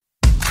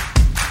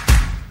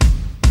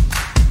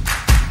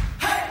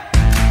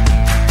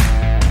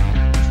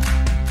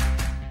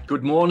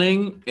Good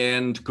morning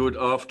and good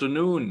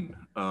afternoon.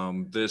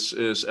 This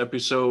is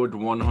episode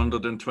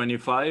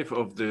 125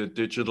 of the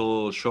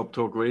Digital Shop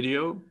Talk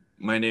Radio.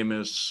 My name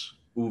is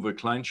Uwe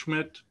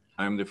Kleinschmidt.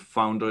 I'm the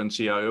founder and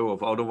CIO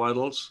of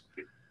AutoVitals.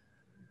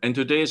 And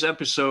today's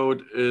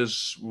episode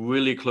is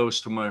really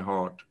close to my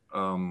heart.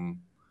 I'm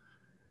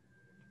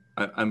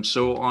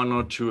so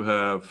honored to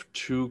have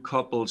two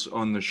couples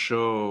on the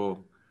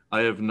show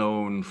I have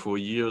known for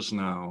years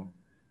now.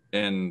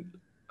 And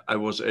I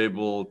was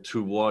able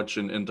to watch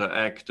and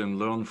interact and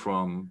learn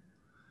from.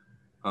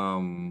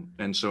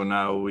 And so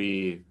now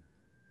we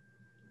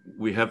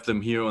have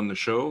them here on the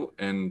show,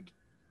 and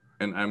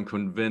I'm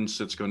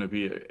convinced it's going to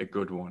be a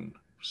good one.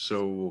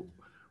 So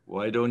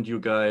why don't you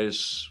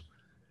guys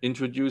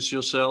introduce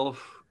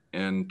yourself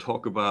and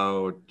talk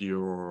about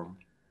your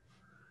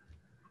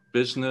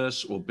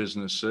business or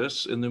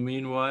businesses in the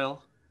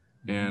meanwhile,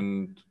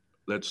 and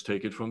let's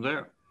take it from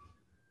there.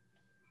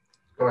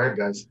 Go ahead,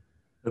 guys.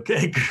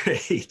 Okay,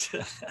 great.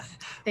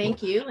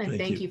 Thank you, and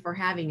thank you for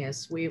having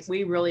us.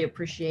 We really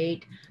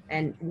appreciate,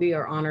 and we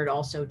are honored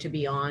also to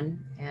be on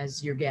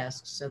as your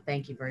guest. So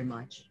thank you very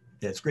much.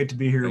 Yeah, it's great to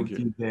be here with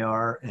you,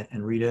 JR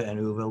and Rita and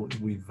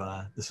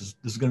Uwe. This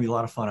is going to be a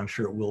lot of fun. I'm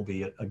sure it will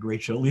be a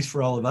great show, at least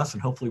for all of us,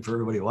 and hopefully for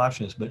everybody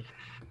watching us. But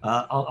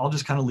I'll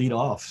just kind of lead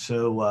off.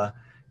 So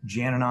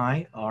Jan and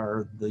I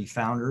are the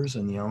founders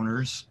and the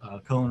owners,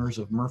 co-owners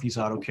of Murphy's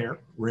Auto Care.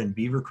 We're in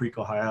Beaver Creek,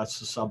 Ohio. It's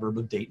a suburb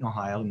of Dayton,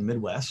 Ohio, in the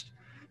Midwest.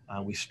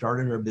 We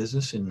started our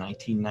business in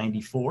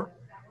 1994,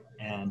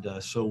 and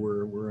so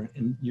we're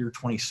in year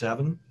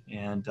 27.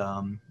 And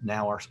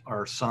now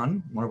our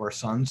son, one of our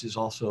sons, is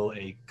also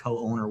a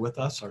co-owner with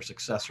us, our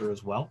successor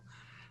as well.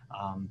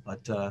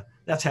 But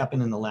that's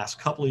happened in the last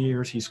couple of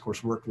years. He's of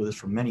course worked with us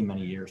for many,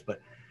 many years.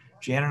 But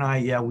Jan and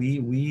I,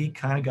 we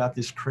kind of got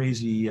this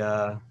crazy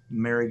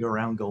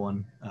merry-go-round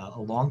going a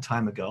long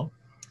time ago.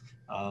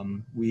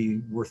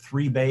 We were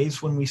 3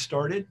 bays when we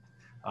started.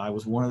 I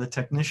was one of the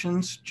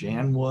technicians.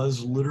 Jan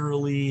was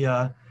literally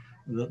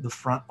the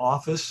front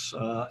office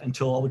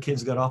until all the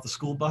kids got off the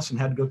school bus and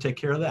had to go take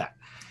care of that.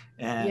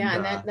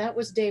 And that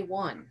was day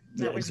one.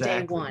 That was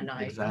exactly, day one.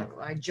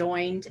 I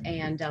joined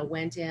and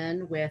went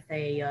in with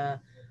a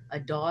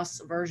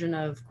DOS version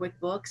of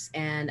QuickBooks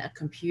and a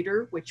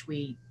computer, which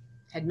we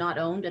had not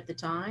owned at the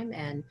time,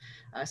 and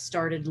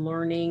started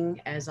learning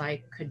as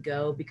I could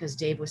go because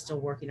Dave was still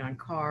working on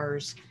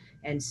cars.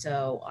 And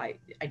so I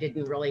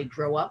didn't really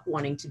grow up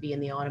wanting to be in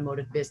the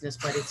automotive business,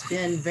 but it's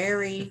been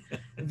very,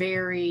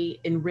 very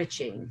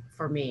enriching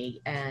for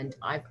me. And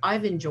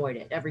I've enjoyed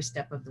it every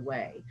step of the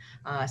way.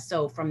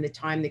 So from the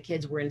time the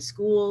kids were in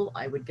school,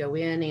 I would go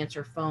in,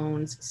 answer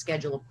phones,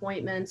 schedule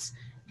appointments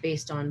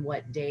based on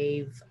what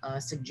Dave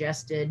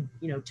suggested,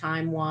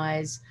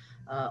 time-wise,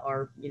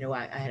 or,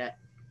 I had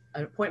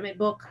an appointment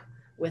book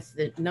with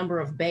the number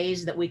of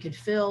bays that we could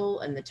fill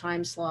and the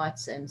time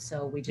slots. And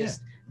so we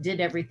just did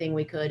everything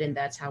we could, and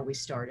that's how we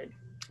started.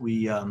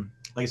 We, like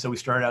I said, we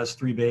started out as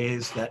 3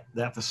 bays.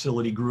 That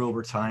facility grew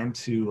over time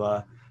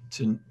to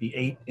be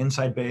 8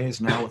 inside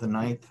bays, now with a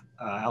 9th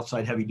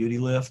outside heavy duty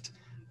lift.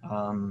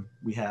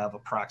 We have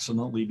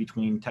approximately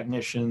between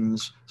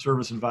technicians,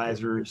 service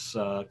advisors,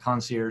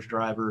 concierge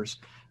drivers.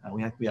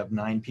 We have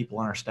 9 people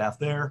on our staff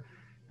there.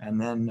 And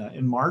then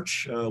in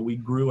March, we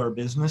grew our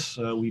business.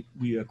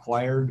 We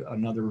acquired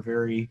another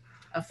very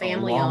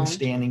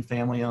long-standing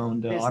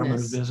family-owned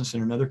automotive business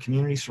in another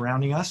community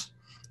surrounding us.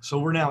 So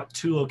we're now at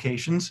 2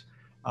 locations,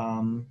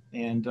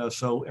 and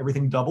so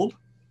everything doubled.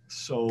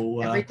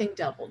 So everything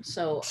doubled.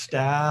 So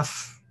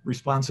staff,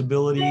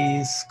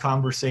 responsibilities,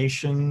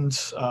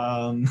 conversations,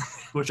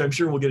 which I'm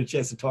sure we'll get a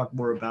chance to talk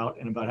more about,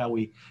 and about how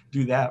we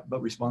do that.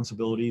 But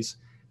responsibilities,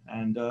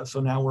 and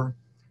so now we're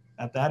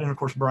at that. And of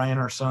course, Brian,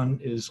 our son,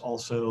 is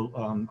also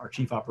our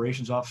chief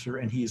operations officer,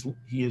 and he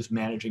is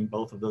managing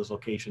both of those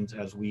locations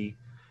as we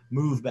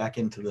move back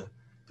into the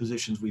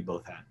positions we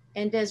both had.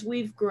 And as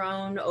we've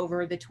grown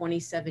over the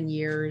 27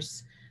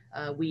 years,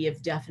 we have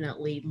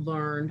definitely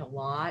learned a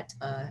lot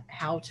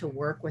how to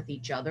work with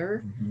each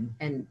other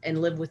and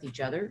live with each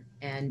other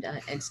and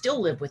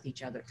still live with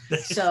each other.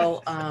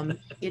 So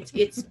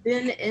it's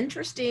been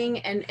interesting,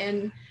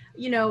 and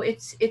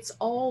it's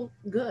all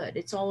good.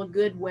 It's all a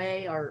good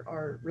way.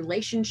 Our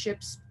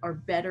relationships are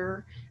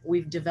better.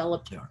 We've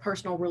developed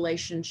personal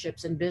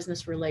relationships and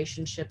business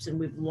relationships, and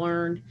we've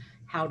learned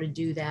how to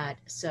do that.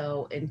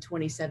 So in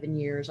 27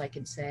 years, I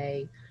could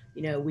say,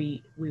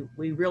 we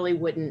really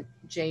wouldn't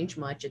change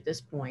much at this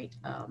point.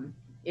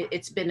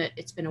 It's been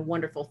a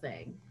wonderful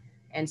thing.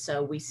 And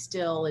so we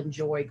still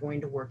enjoy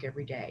going to work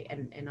every day,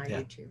 and I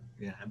do too.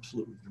 Yeah,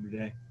 absolutely, every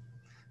day.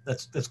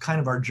 That's kind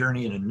of our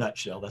journey in a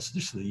nutshell. That's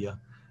just the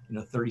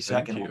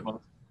 30-second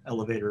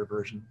elevator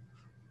version.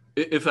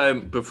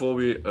 Before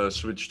we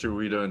switch to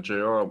Rita and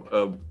JR,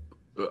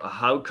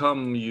 how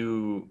come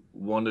you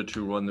wanted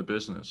to run the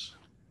business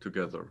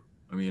together?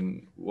 I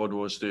mean, what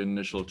was the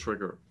initial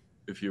trigger,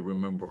 if you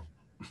remember?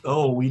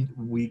 Oh, we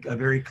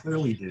very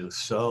clearly do.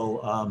 So,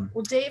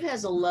 well, Dave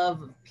has a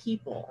love of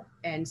people,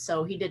 and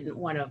so he didn't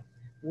want to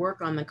work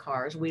on the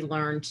cars. We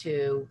learned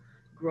to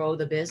grow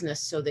the business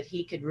so that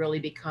he could really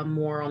become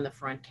more on the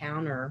front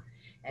counter.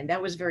 And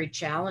that was very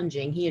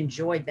challenging. He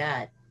enjoyed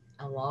that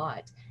a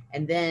lot.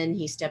 And then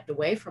he stepped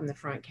away from the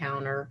front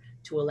counter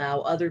to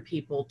allow other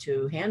people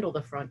to handle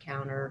the front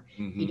counter.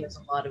 He does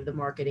a lot of the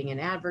marketing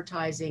and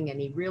advertising, and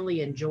he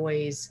really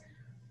enjoys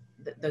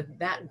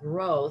that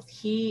growth.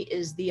 He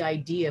is the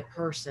idea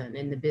person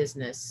in the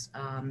business,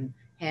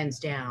 hands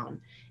down.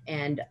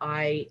 And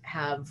I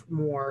have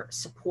more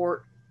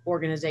support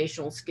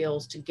organizational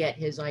skills to get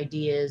his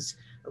ideas.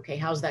 Okay,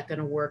 how's that going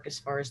to work as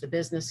far as the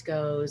business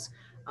goes?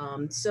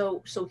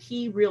 So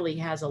he really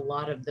has a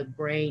lot of the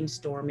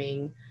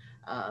brainstorming.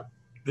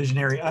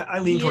 Visionary. I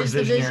lean He towards is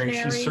the visionary.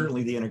 visionary. She's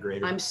certainly the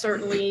integrator. I'm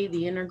certainly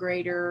the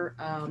integrator,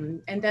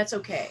 and that's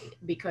okay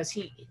because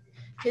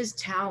his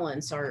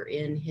talents are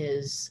in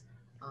his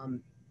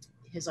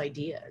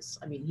ideas.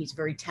 I mean, he's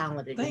very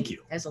talented. Thank He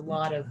you. has a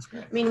lot of. That's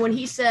great. I mean, when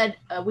he said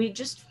we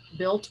just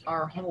built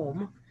our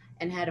home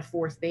and had a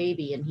fourth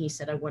baby, and he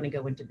said, I want to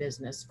go into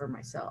business for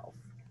myself.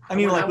 I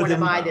mean, like within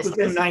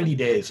 90 90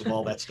 days of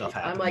all that stuff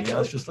happening. I'm like,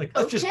 it's just like,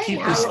 let's just keep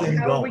how, this thing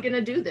how going. are we going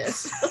to do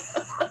this?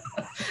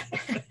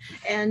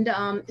 And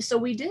so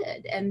we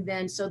did. And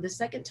then, so the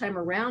second time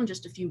around,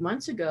 just a few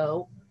months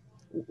ago,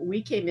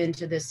 we came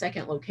into this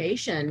second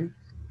location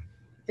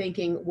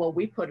thinking, well,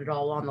 we put it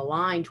all on the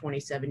line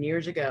 27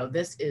 years ago.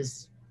 This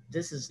is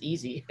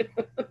easy.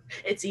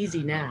 It's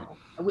easy now.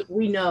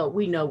 We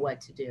know what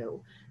to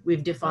do.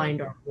 We've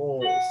defined our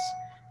roles.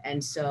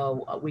 And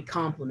so we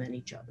complement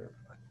each other.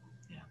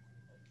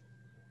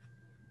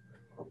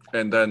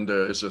 And then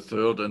there is a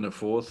third and a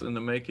fourth in the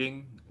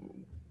making.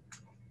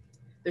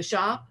 The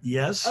shop?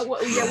 Yes.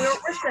 Well, yeah,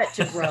 we're set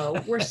to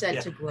grow. We're set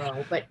Yeah. to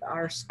grow, but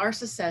our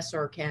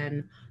successor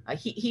can.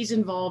 He's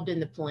involved in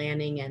the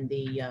planning and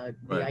the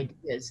Right.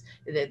 ideas.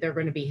 That they're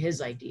going to be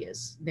his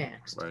ideas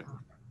next. Right.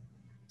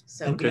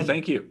 So Okay,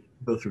 thank you.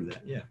 Go through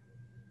that. Yeah.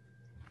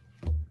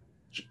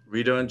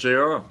 Rita and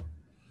JR,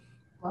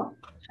 Well,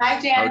 hi,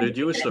 Dan. how did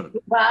you start?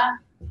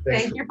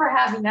 Thank you for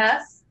having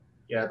us.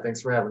 Yeah,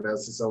 thanks for having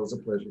us. It's always a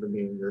pleasure to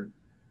be in your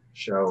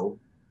show.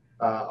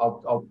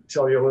 I'll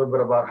tell you a little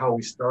bit about how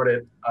we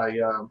started. I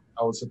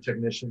was a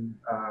technician.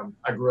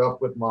 I grew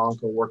up with my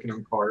uncle working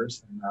on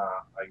cars, and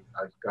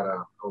I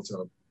was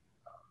a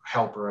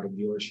helper at a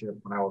dealership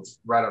when I was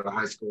right out of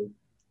high school,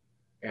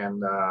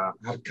 and I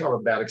had kind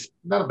of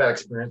not a bad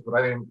experience, but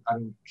I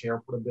didn't care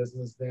for the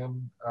business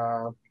then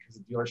because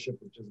the dealership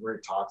was just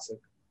very toxic,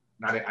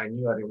 and I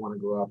knew I didn't want to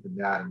grow up in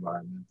that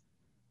environment,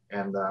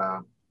 and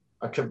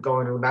I kept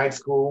going to night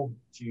school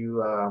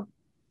to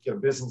get a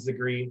business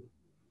degree.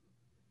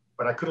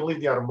 But I couldn't leave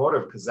the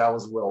automotive because that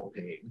was well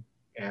paid.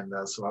 And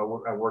so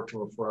I worked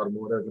for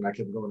automotive, and I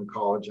kept going to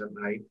college at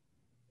night,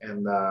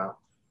 and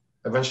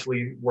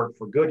eventually worked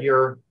for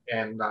Goodyear.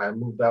 And I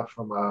moved up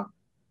from a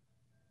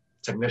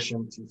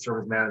technician to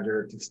service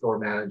manager to store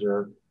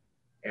manager.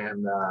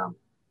 And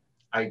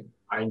I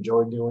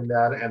enjoyed doing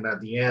that. And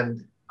at the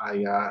end,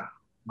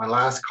 my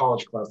last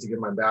college class to get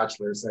my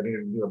bachelor's, I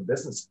needed to do a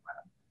business plan.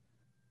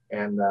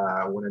 And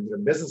when I did a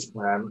business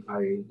plan,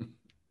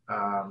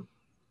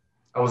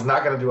 I was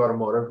not going to do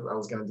automotive. I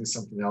was going to do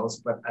something else.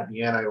 But at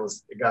the end, I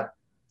was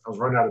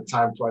running out of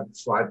time.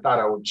 So I thought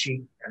I would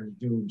cheat and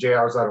do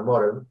JR's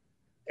automotive.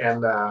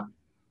 And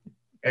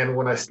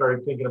when I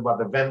started thinking about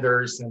the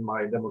vendors and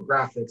my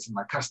demographics and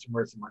my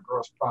customers and my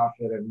gross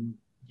profit and,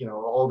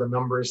 all the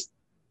numbers,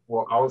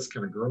 well, I was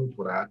kind of groomed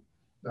for that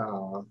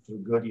through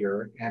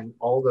Goodyear, and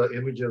all the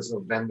images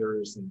of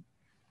vendors and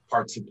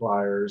part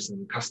suppliers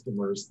and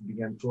customers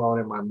began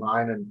flowing in my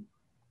mind.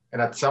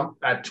 And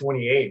at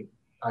 28,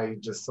 I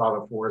just saw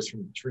the forest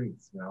from the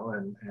trees, and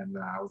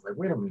I was like,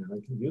 wait a minute,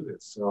 I can do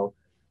this. So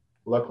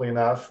luckily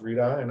enough,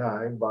 Rita and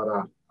I bought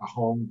a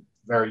home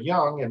very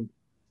young, and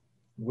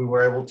we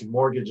were able to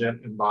mortgage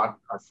it and bought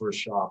our first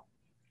shop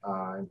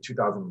in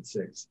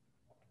 2006.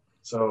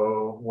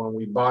 So when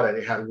we bought it,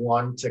 it had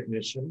one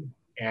technician,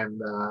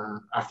 and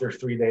after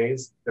 3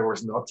 days, there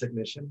was no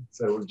technician.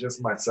 So it was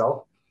just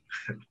myself.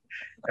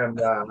 And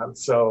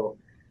so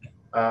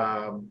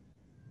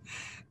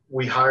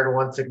we hired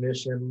one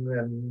technician,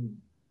 and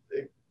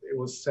it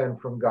was sent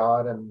from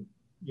God, and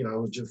it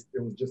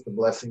was just a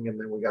blessing. And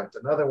then we got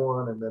another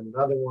one, and then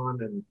another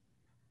one, and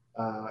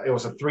it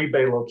was a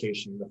 3-bay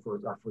location.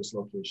 Our first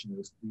location, it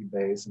was 3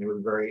 bays, and it was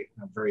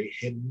a very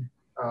hidden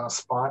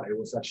spot. It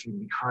was actually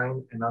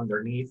behind and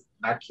underneath,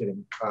 not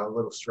kidding, a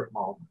little strip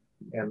mall,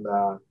 and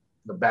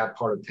the bad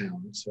part of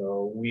town.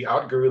 So we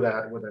outgrew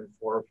that within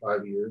 4 or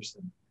 5 years,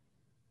 and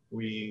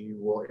we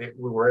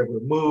were able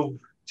to move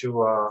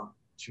to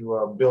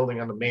a building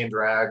on the main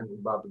drag. We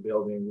bought the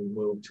building. We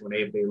moved to an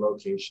 8-bay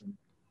location.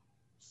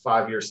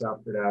 5 years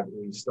after that,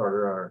 we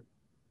started our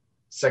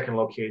second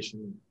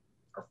location.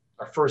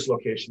 Our first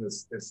location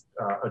is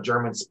a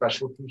German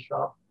specialty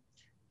shop.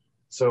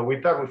 So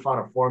we thought we found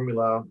a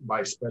formula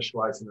by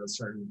specializing in a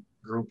certain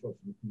group of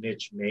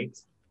niche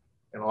makes.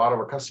 And a lot of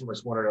our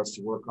customers wanted us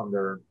to work on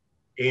their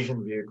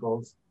Asian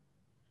vehicles.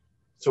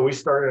 So we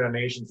started an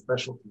Asian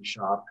specialty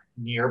shop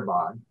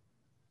nearby.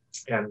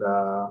 And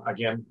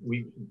again,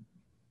 we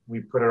we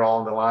put it all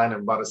on the line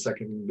and bought a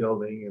second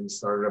building and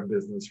started a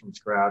business from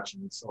scratch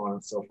and so on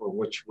and so forth,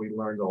 which we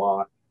learned a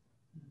lot.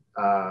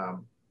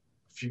 4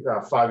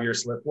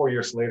 years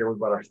later, we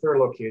bought our third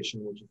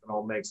location, which is an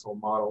all makes, whole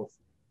models.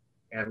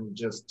 And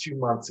just 2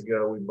 months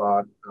ago, we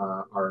bought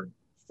our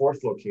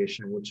fourth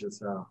location, which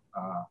is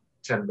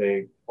 10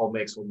 bay, all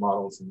makes, whole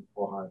models in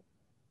Ojai.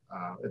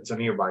 It's a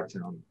nearby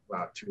town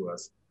to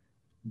us.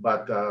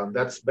 But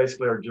that's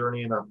basically our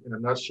journey in a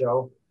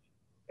nutshell.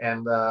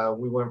 And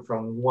we went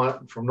from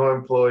no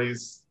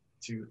employees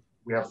to,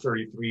 we have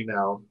 33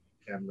 now,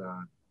 and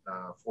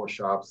 4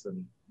 shops.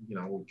 And, you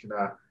know, we can,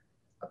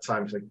 at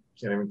times I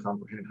can't even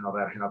comprehend how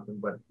that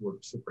happened, but we're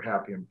super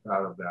happy and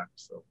proud of that.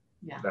 So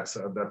yeah, that's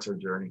our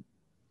journey.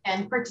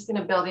 And purchasing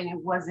a building, it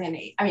wasn't,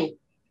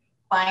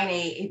 buying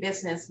a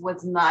business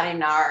was not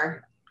in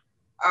our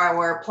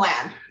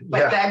plan,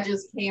 but that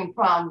just came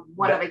from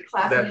one of a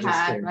class we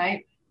had,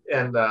 right?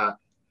 And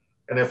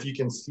if you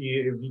can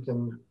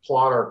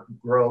plot our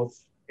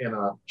growth in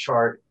a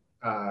chart,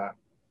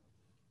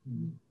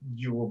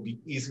 you will be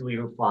easily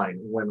to find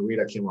when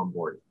Rita came on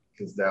board,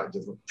 because that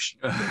just.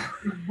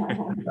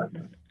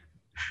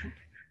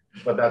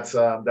 But that's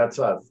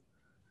us.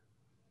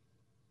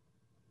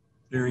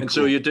 Very and cool.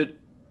 So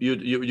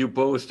you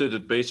both did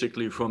it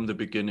basically from the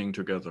beginning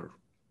together.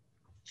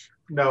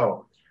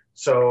 No.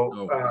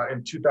 So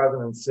in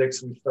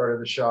 2006 we started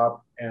the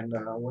shop, and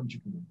when did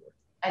you come on board?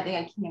 I think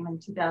I came in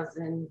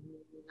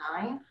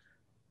 2009.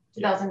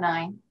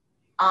 2009.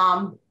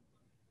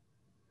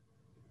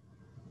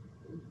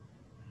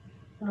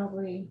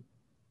 Probably.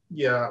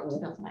 Yeah.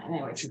 2009.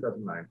 Anyway.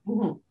 2009.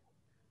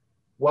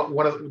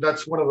 Mm-hmm.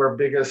 That's one of our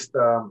biggest.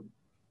 I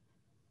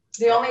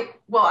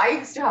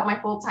used to have my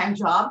full-time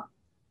job,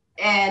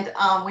 and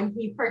when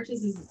he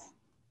purchased his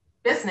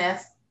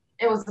business,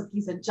 it was a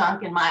piece of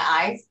junk in my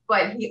eyes.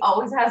 But he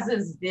always has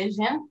this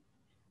vision.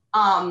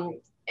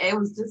 It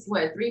was just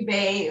 3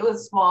 bay. It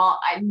was small.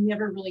 I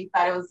never really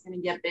thought it was going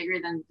to get bigger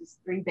than just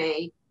 3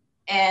 bay.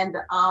 And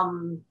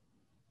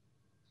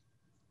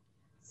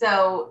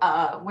so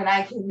when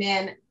I came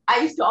in, I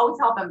used to always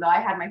help him, though.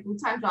 I had my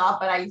full-time job,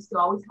 but I used to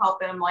always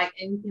help him, like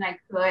anything I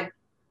could.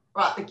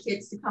 Brought the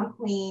kids to come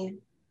clean,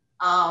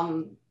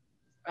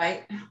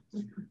 right?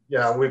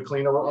 Yeah, we'd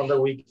clean on the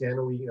weekend.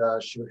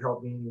 She would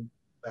help me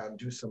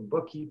do some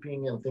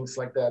bookkeeping and things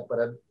like that.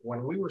 But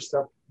when we were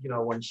stuck,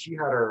 when she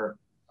had her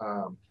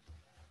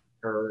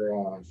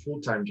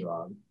full-time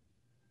job,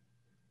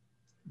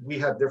 we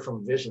had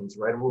different visions,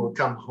 right? We would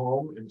come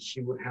home and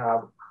she would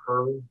have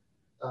her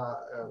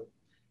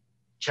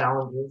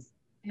challenges,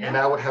 and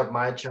I would have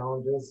my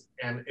challenges,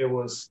 and it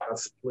was a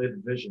split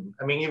vision.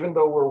 I mean, even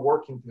though we're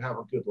working to have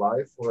a good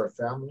life for our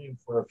family and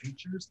for our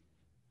futures,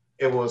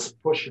 it was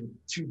pushing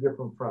 2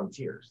 different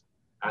frontiers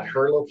at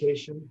her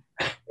location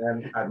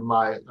and at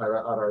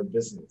our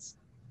business.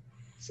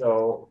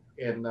 So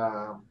in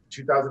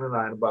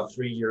 2009, about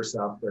 3 years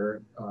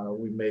after,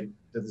 we made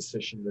the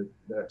decision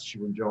that she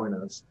would join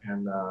us.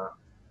 And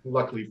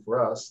luckily for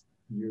us,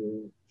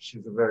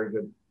 she's a very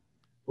good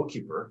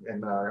bookkeeper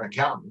and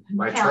accountant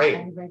by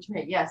trade. By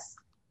trade, yes.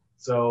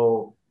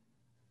 So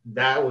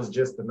that was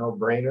just a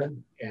no-brainer.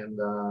 And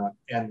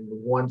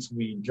once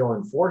we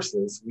joined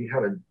forces, we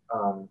had a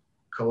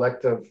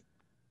collective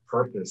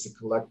purpose, a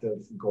collective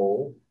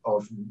goal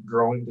of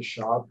growing the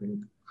shop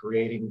and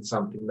creating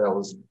something that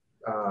was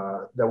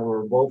that we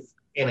were both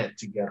in it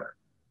together.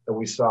 That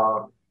we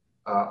saw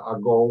a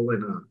goal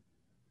in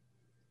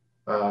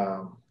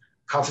a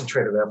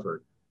concentrated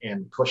effort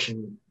in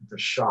pushing the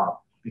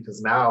shop,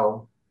 because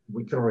now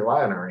we couldn't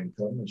rely on our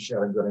income, and she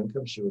had a good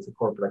income. She was a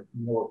corporate,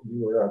 you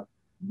were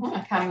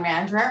accounting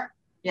manager,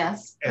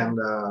 yes. And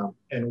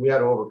we had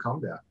to overcome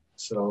that.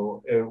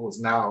 So it was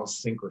now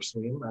sink or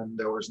swim, and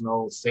there was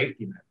no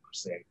safety net per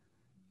se.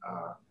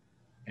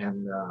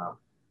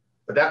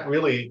 But that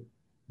really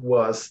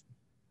was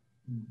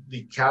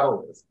the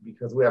catalyst,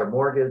 because we had a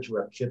mortgage, we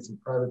had kids in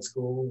private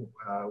school,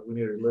 we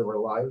needed to live our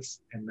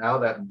lives. And now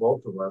that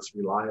both of us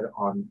relied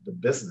on the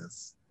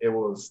business, it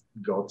was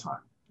go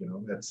time,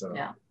 that's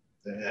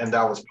and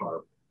that was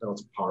powerful. That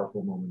was a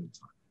powerful moment in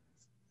time.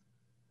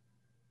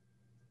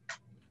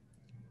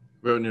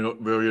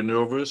 Were you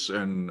nervous,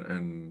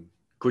 and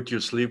could you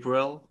sleep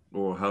well,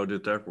 or how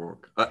did that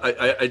work?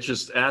 I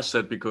just asked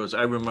that because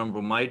I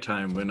remember my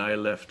time when I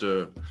left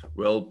a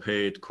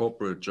well-paid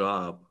corporate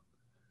job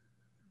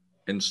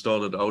and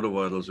started Auto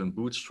Vitals and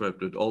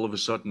bootstrapped it. All of a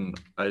sudden,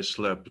 I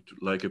slept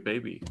like a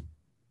baby.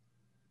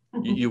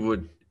 You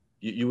would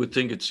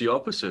think it's the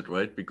opposite,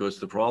 right? Because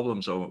the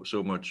problems are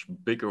so much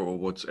bigger, or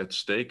what's at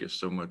stake is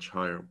so much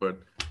higher. But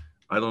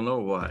I don't know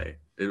why.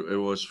 It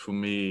was for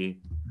me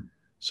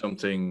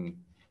something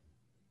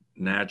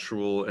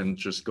natural, and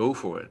just go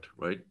for it,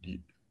 right?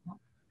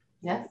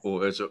 Yes.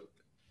 Or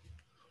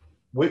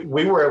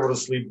we were able to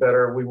sleep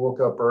better. We woke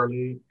up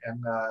early,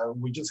 and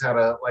we just had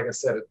like I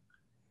said,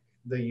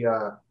 we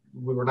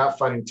were not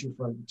fighting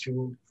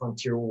two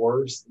frontier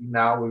wars.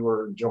 Now we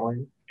were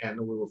joined, and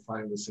we were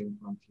fighting the same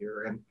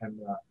frontier, and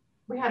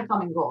we had a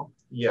common goal.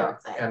 Yeah,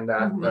 and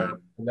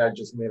that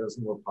just made us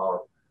more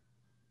powerful.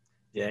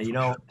 Yeah, you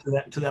know,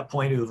 to that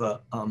point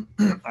of,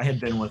 I had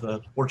been with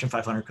a Fortune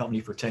 500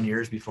 company for 10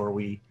 years before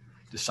we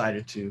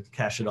decided to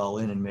cash it all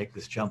in and make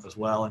this jump as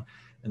well.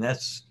 And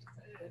that's,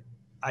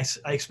 I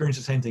experienced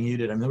the same thing you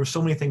did. I mean, there were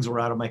so many things that were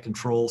out of my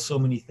control, so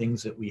many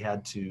things that we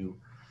had to,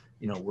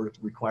 you know, were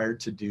required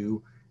to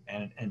do.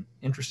 And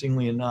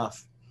interestingly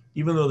enough,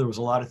 even though there was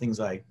a lot of things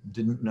I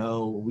didn't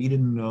know, we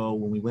didn't know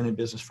when we went in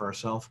business for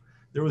ourselves,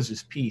 there was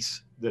this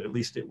piece that at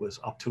least it was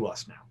up to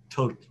us now,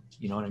 totally.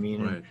 You know what I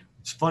mean? Right. And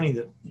it's funny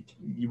that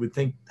you would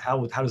think,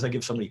 how does that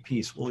give somebody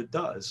peace? Well, it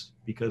does,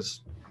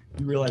 because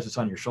you realize it's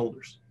on your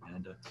shoulders.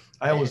 And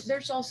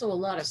there's also a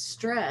lot of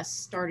stress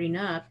starting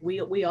up.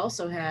 We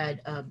also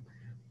had a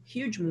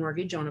huge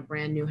mortgage on a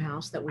brand new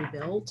house that we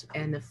built,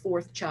 and the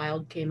fourth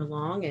child came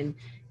along,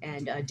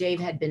 and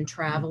Dave had been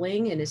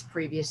traveling in his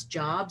previous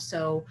job,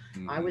 so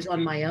I was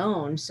on my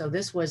own. So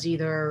this was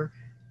either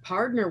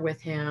partner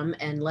with him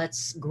and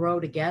let's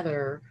grow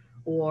together,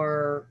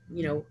 or,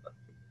 you know,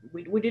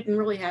 we didn't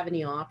really have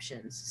any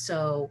options.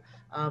 So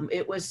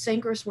it was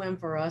sink or swim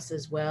for us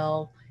as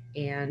well.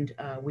 And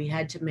we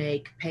had to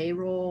make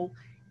payroll,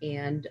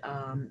 and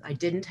I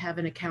didn't have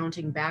an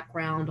accounting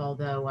background,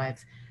 although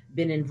I've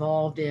been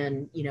involved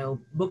in, you know,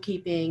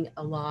 bookkeeping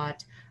a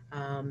lot.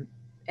 And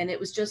it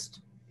was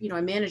just, you know,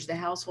 I managed the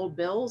household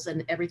bills,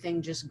 and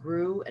everything just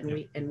grew,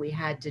 and we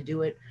had to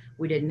do it.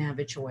 We didn't have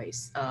a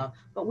choice,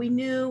 but we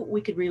knew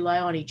we could rely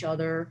on each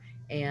other,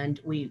 and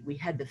we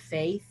had the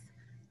faith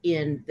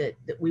in that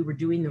we were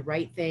doing the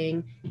right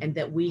thing, and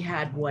that we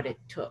had what it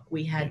took.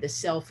 We had the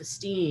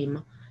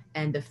self-esteem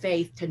and the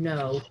faith to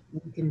know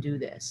we can do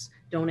this.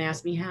 Don't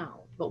ask me how,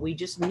 but we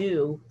just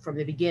knew from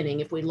the beginning,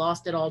 if we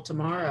lost it all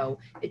tomorrow,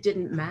 it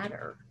didn't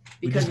matter,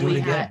 because we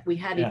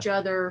had each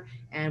other,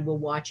 and we'll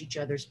watch each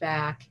other's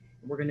back.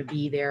 We're going to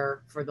be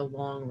there for the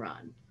long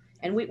run.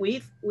 And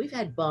we've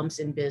had bumps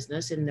in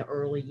business in the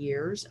early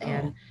years,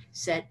 and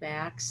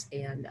setbacks,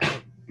 and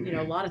you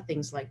know, a lot of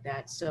things like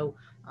that. So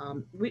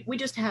we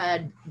just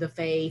had the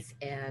faith,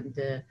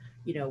 and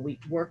you know, we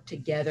worked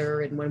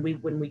together. And when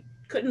we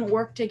couldn't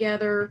work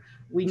together,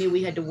 we knew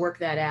we had to work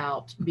that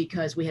out,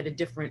 because we had a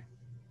different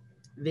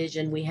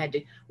vision. We had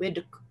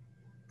to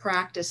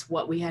practice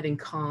what we had in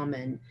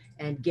common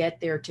and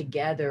get there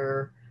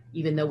together,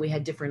 even though we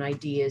had different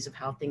ideas of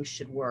how things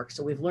should work.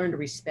 So we've learned to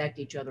respect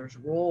each other's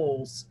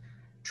roles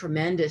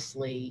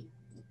tremendously.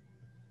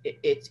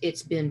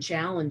 It's been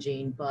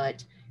challenging,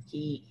 but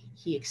he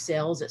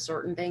excels at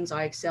certain things.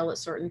 I excel at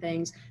certain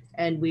things.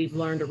 And we've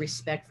learned a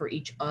respect for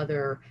each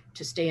other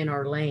to stay in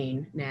our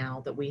lane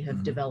now that we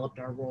have developed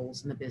our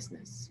roles in the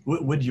business.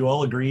 Would you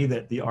all agree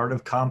that the art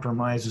of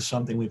compromise is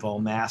something we've all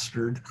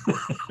mastered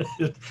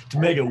to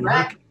make it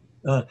work?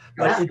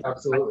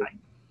 Absolutely.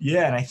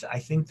 And I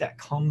think that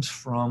comes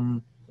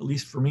from, at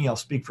least for me, I'll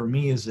speak for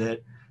me, is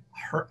that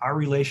our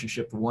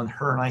relationship, the one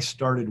her and I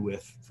started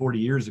with 40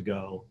 years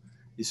ago,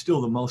 is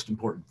still the most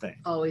important thing.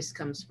 Always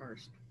comes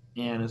first.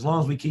 And as long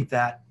as we keep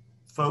that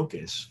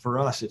focus, for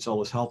us, it's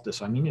always helped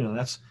us. I mean, you know,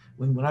 that's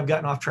when I've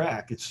gotten off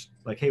track, it's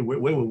like, hey,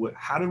 wait,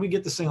 how did we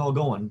get this thing all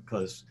going?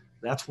 Because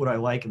that's what I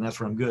like, and that's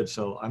where I'm good.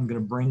 So I'm going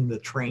to bring the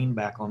train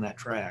back on that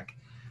track.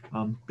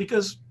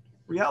 Because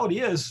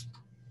reality is,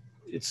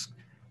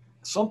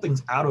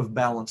 something's out of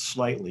balance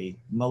slightly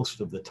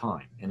most of the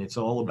time, and it's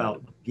all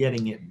about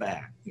getting it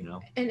back, you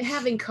know. And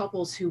having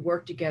couples who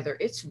work together,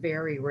 it's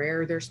very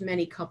rare. There's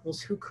many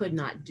couples who could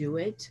not do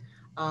it,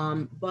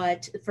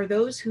 but for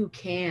those who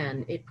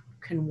can, it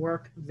can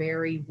work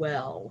very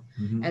well,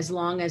 as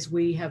long as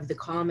we have the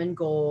common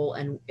goal,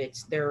 and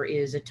there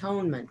is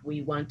atonement.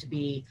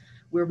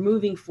 We're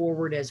moving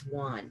forward as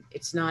one.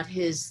 It's not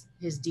his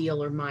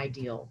deal or my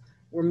deal.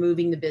 We're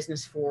moving the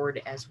business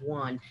forward as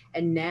one.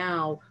 And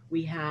now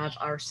we have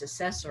our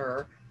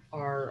successor,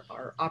 our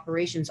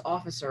operations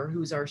officer,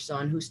 who's our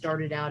son, who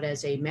started out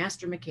as a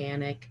master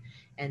mechanic,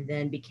 and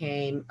then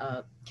became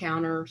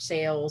counter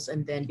sales,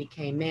 and then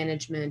became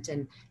management,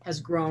 and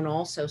has grown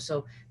also.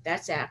 So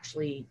that's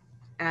actually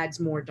adds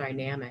more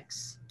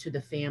dynamics to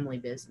the family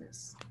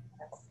business.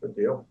 Good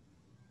deal.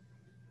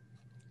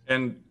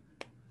 And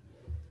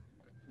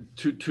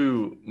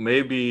to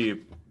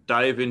maybe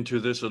dive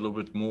into this a little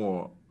bit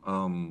more,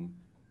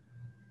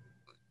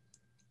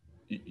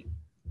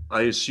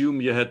 I assume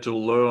you had to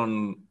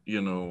learn, you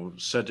know,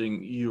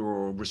 setting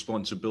your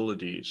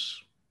responsibilities,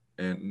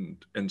 and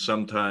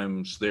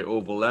sometimes they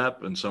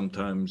overlap, and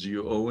sometimes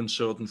you own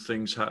certain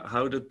things.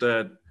 How did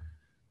that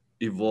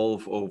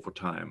evolve over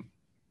time?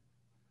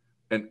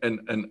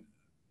 And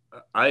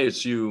I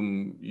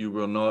assume you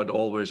were not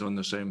always on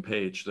the same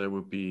page. That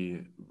would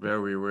be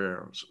very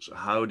rare. So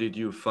how did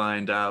you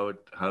find out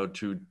how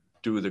to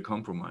do the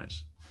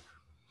compromise?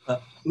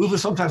 Uwe,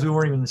 sometimes we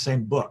weren't even in the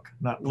same book,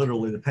 not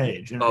literally the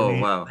page. You know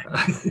wow.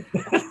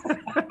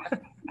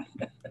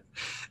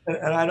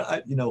 And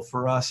I, you know,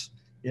 for us,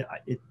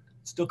 it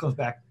still comes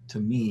back to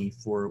me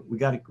we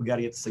got to get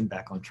this thing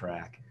back on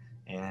track.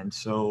 And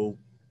so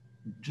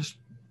just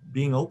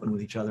being open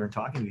with each other and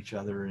talking to each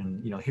other,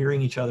 and, you know, hearing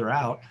each other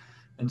out.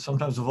 And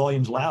sometimes the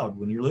volume's loud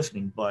when you're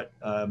listening, but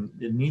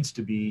it needs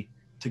to be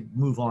to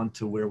move on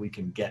to where we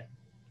can get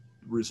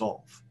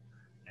resolve.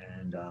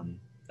 And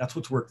that's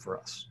what's worked for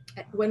us.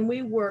 When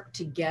we work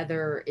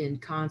together in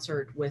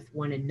concert with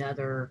one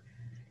another,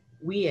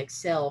 we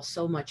excel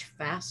so much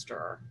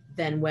faster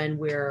than when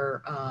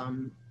we're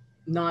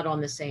not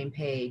on the same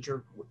page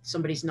or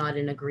somebody's not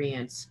in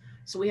agreement.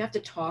 So we have to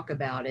talk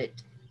about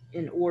it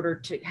in order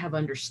to have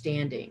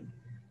understanding.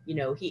 You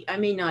know, I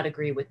may not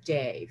agree with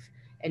Dave,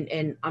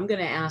 and I'm going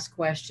to ask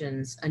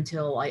questions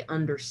until I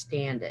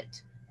understand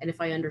it. And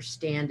if I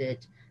understand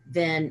it,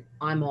 then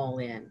I'm all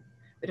in.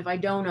 But if I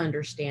don't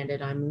understand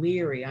it, I'm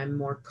leery, I'm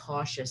more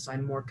cautious,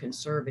 I'm more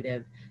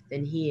conservative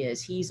than he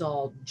is. He's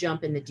all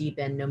jump in the deep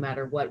end, no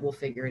matter what, we'll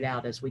figure it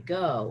out as we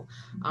go.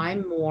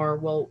 I'm more,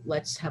 well,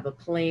 let's have a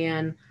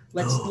plan.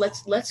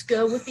 Let's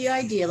go with the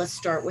idea. Let's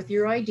start with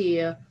your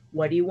idea.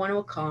 What do you want to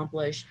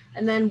accomplish?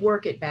 And then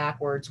work it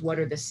backwards. What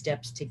are the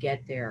steps to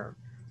get there?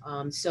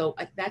 So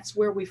that's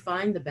where we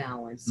find the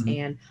balance.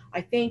 Mm-hmm. And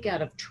I think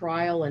out of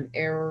trial and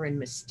error and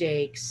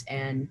mistakes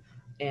and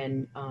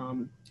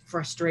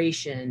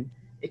frustration,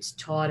 it's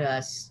taught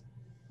us,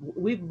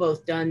 we've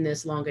both done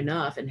this long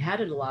enough and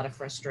had a lot of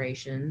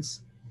frustrations.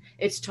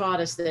 It's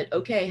taught us that,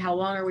 okay, how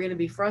long are we going to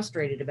be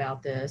frustrated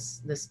about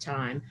this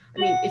time? I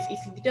mean, if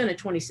you've done it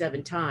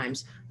 27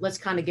 times, let's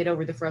kind of get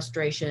over the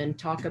frustration,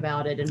 talk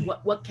about it, and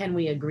what can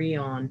we agree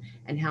on,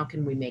 and how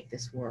can we make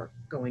this work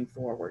going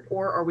forward?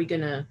 Or are we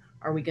gonna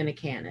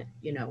can it?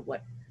 You know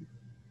what?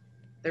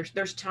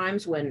 There's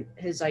times when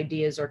his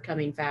ideas are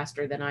coming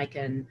faster than I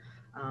can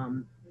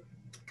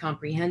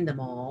comprehend them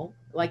all.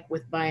 Like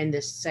with buying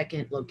this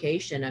second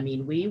location, I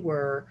mean, we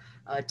were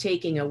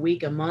taking a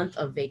week, a month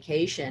of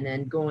vacation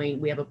and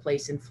going. We have a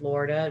place in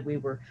Florida. We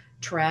were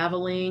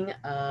traveling.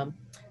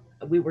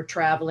 We were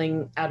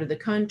traveling out of the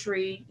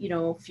country, you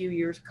know,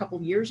 a couple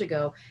of years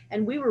ago,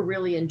 and we were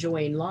really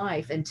enjoying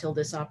life until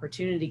this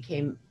opportunity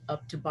came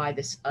up to buy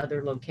this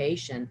other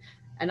location.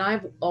 And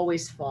I've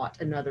always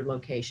fought another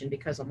location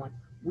because I'm like,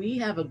 we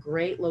have a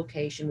great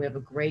location. We have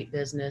a great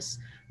business.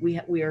 We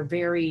are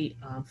very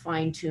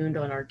fine-tuned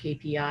on our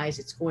KPIs.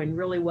 It's going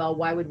really well.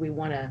 Why would we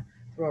want to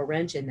throw a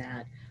wrench in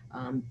that?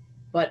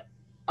 But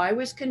I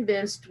was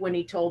convinced when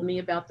he told me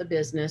about the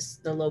business,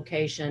 the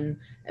location,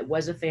 it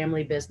was a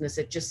family business.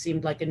 It just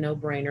seemed like a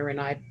no-brainer, and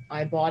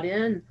I bought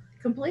in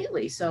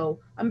completely. So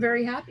I'm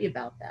very happy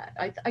about that.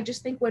 I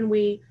just think when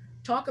we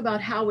talk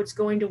about how it's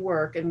going to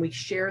work and we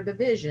share the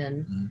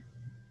vision, mm-hmm.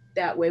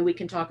 that way we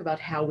can talk about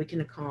how we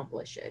can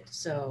accomplish it.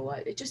 So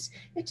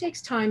it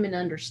takes time and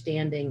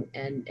understanding,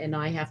 and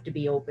I have to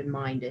be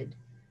open-minded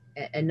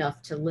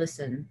enough to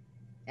listen,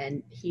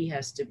 and he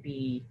has to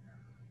be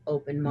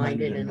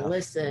open-minded and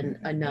listen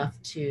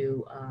enough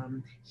to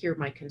hear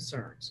my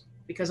concerns,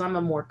 because I'm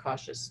a more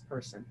cautious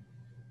person.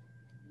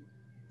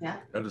 Yeah.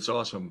 That is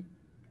awesome.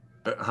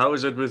 How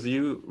is it with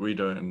you,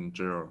 Rita and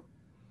Gerald?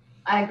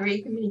 I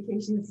agree.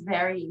 Communication is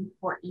very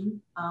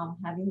important.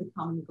 Having the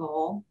common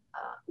goal.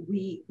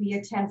 We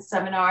attend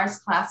seminars,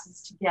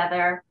 classes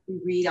together. We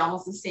read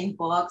almost the same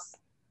books.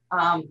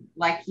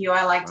 Like you,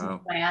 I like to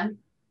plan.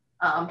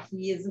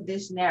 He is a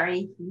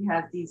visionary. He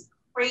has these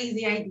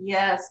crazy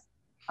ideas.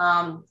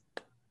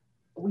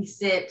 We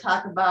sit,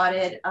 talk about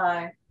it.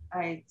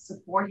 I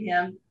support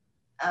him.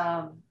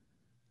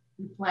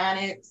 We plan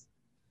it.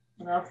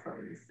 What else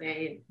would we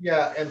say?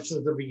 Yeah, and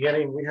since the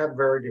beginning, we had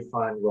very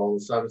defined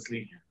roles.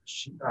 Obviously,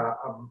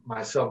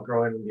 myself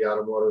growing in the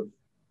automotive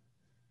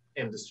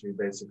industry,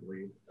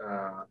 basically,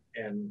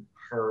 and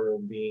her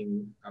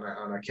being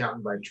an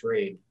accountant by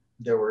trade,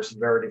 there were some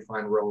very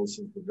defined roles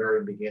since the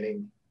very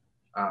beginning.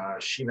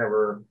 She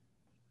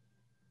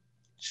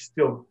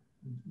still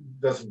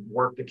doesn't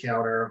work the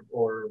counter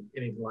or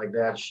anything like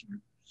that. She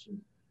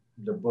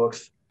the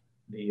books,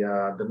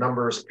 the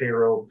numbers,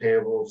 payroll,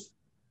 payables,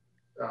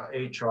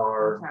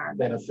 HR,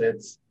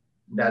 benefits,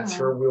 that's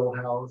her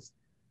wheelhouse.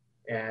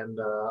 And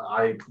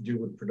I do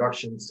with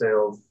production,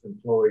 sales,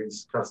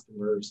 employees,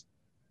 customers.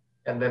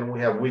 And then we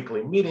have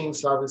weekly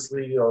meetings,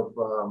 obviously, of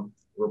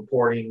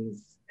reporting,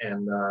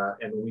 and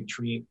we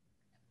treat,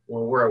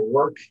 when we're at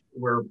work,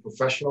 we're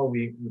professional.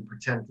 We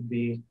pretend to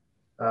be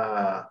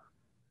we're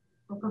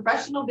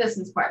professional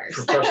business partners.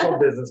 Professional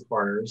business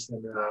partners,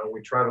 and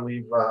we try to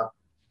leave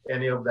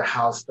any of the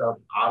house stuff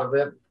out of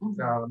it,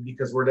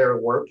 because we're there to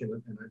work,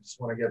 and I just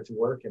want to get to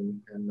work,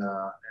 and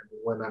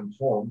when I'm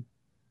home,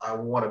 I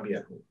want to be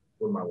at home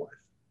with my wife,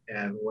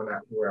 and when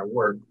we're at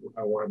work,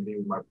 I want to be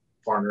with my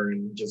partner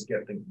and just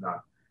get things done.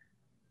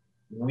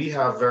 We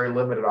have very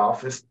limited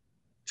office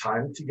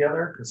time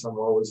together because I'm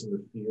always in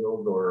the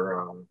field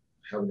or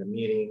having a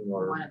meeting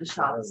or one of the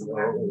shops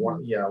somewhere. One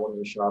of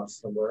the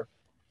shops somewhere.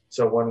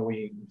 So when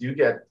we do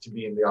get to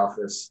be in the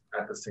office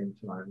at the same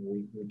time,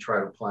 we try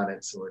to plan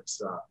it so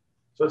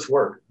it's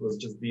work. Let's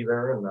just be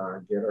there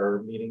and get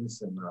our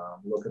meetings and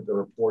look at the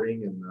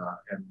reporting, and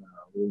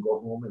we'll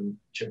go home and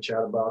chit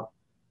chat about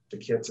the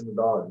kids and the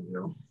dog, you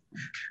know.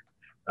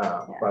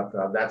 But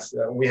that's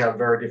we have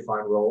very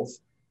defined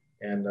roles,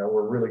 and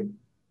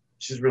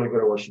she's really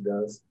good at what she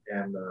does.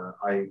 And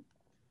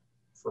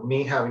for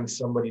me, having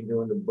somebody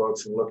doing the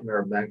books and looking at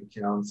our bank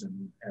accounts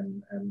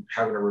and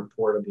having a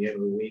report at the end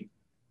of the week,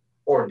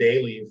 or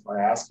daily if I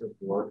ask her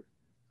for it,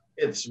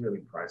 it's really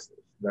priceless.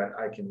 That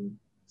I can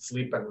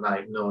sleep at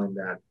night knowing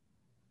that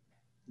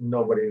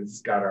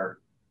nobody's got our,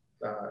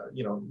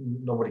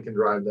 nobody can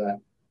drive that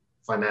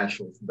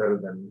financials better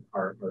than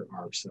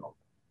ourselves,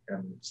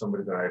 and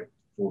somebody that I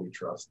fully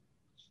trust.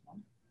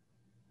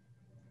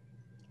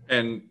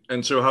 And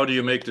so how do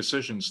you make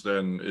decisions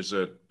then? Is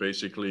it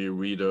basically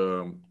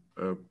Rita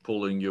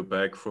pulling you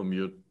back from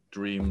your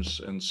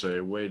dreams and say,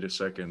 wait a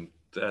second,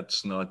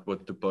 that's not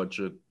what the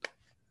budget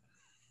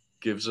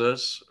gives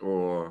us,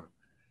 or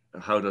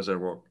how does that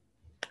work?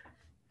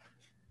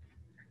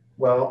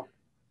 Well,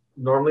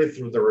 normally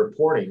through the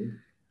reporting,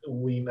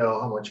 we know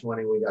how much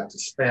money we got to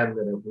spend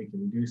and if we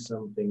can do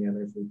something and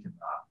if we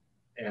cannot.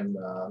 And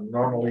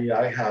normally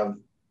I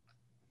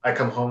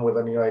come home with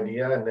a new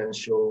idea, and then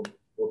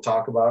we'll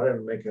talk about it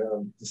and make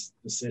a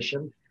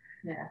decision.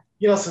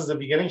 Yeah. Since the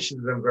beginning, she's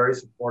been very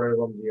supportive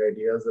of the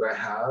ideas that I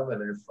have.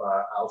 And if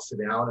I'll sit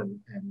down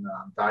and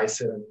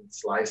dice it and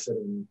slice it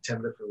in 10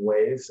 different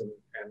ways, and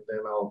then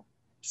I'll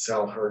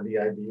sell her the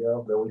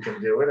idea that we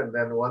can do it. And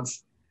then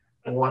once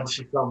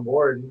she's on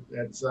board,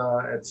 it's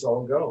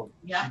all go.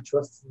 Yeah. She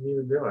trusts me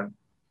to do it.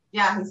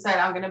 Yeah, he said,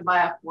 I'm going to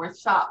buy a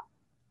 4th shop.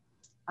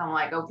 I'm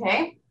like,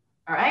 okay,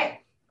 all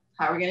right,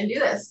 how are we going to do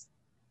this?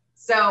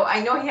 So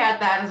I know he had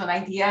that as an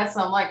idea.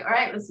 So I'm like, all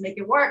right, let's make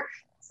it work.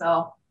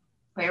 So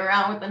play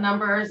around with the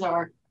numbers,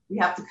 or we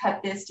have to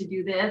cut this to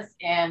do this.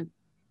 And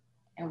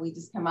we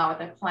just come out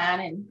with a plan,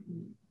 and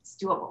it's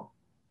doable.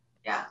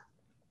 Yeah.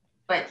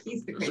 But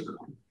he's the crazy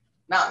one,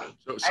 not me.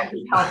 I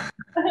just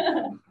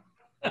help.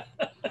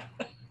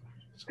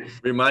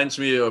 Reminds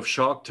me of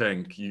Shark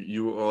Tank.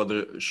 You are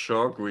the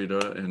shark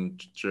reader, and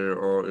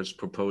JR is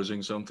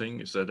proposing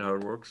something. Is that how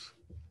it works?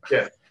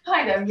 Yeah.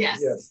 Kind of,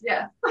 yes.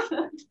 Yeah.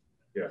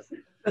 Yes.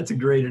 That's a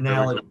great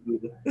analogy.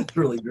 It's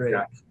really great.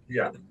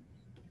 Yeah.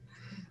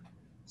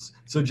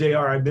 So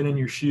JR, I've been in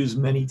your shoes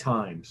many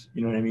times.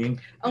 You know what I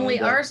mean? Only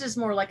ours is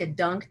more like a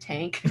dunk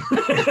tank.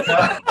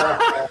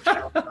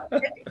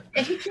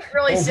 If you can't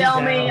really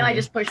sell me, I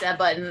just push that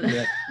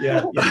button.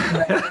 Yeah.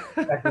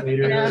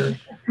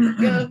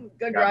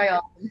 Go dry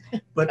off.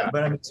 But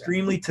I'm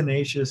extremely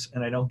tenacious,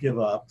 and I don't give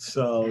up.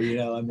 So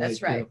I'm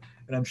That's like, right.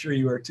 And I'm sure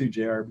you are too,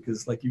 JR,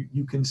 because like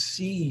you can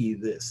see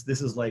this.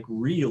 This is like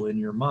real in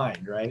your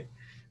mind, right?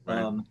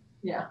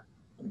 Yeah.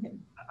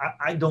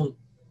 I don't.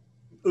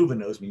 Uwe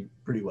knows me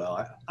pretty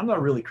well. I'm not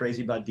really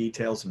crazy about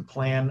details and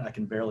plan. I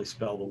can barely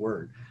spell the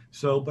word.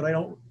 So, but I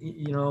don't,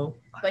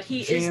 But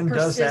he Jan is persistent.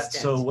 does that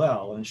so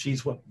well, and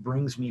she's what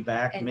brings me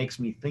back, And makes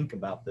me think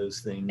about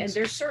those things. And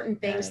there's certain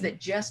things that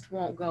just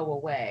won't go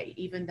away,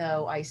 even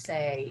though I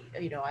say,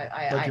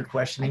 like you're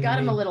questioning I got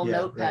him me? a little Yeah,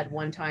 notepad right.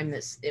 one time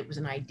it was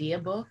an idea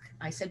book.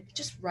 I said,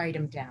 just write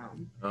them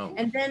down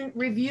And then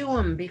review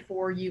them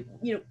before you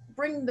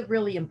bring the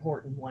really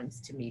important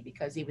ones to me,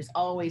 because he was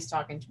always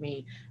talking to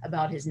me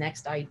about his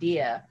next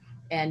idea.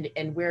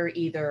 And we're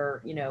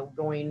either,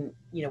 going,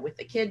 with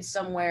the kids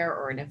somewhere,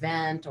 or an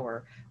event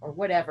or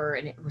whatever.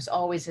 And it was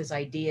always his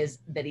ideas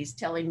that he's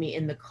telling me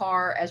in the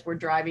car as we're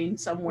driving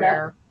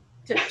somewhere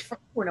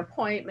for an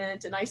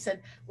appointment. And I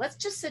said, let's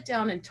just sit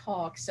down and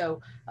talk.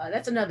 So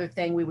that's another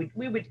thing. We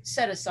would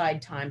set aside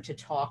time to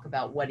talk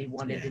about what he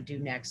wanted to do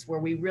next,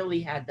 where we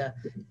really had the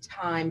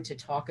time to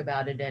talk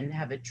about it and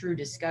have a true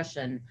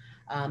discussion.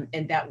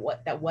 And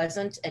that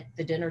wasn't at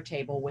the dinner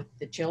table with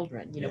the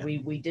children.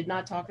 We did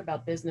not talk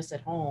about business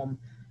at home.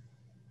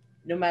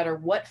 No matter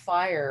what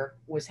fire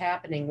was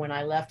happening when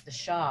I left the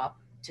shop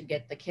to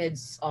get the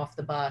kids off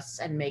the bus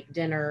and make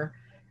dinner,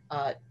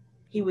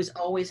 he was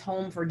always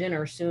home for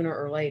dinner sooner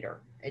or later.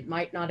 It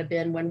might not have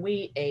been when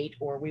we ate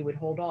or we would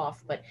hold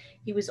off, but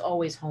he was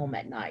always home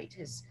at night.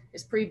 His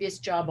previous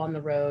job on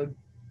the road,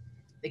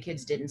 the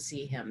kids didn't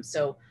see him.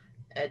 So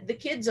the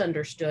kids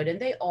understood, and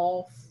they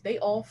all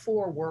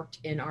four worked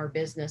in our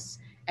business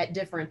at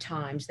different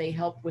times. They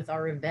helped with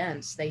our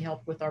events. They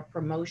helped with our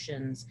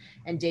promotions.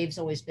 And Dave's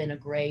always been a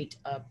great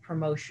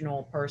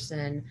promotional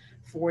person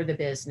for the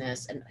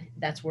business. And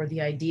that's where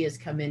the ideas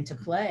come into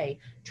play.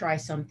 Try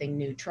something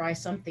new, try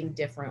something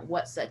different.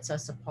 What sets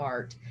us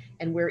apart?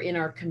 And we're in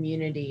our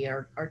community.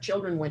 Our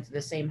children went to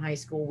the same high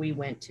school we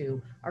went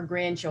to. Our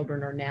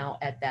grandchildren are now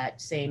at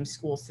that same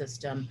school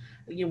system.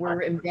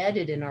 We're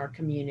embedded in our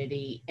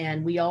community,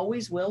 and we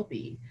always will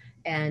be.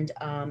 And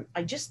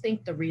I just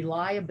think the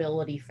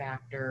reliability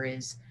factor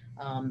is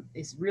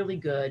really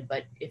good.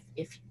 But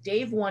if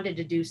Dave wanted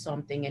to do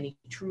something and he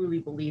truly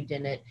believed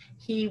in it,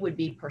 he would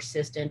be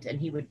persistent, and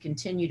he would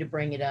continue to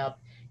bring it up,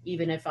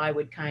 even if I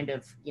would kind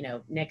of,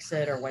 nix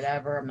it or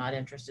whatever. I'm not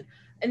interested.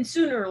 And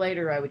sooner or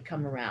later I would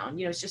come around.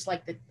 It's just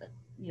like the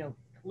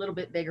little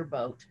bit bigger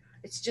boat.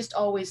 It's just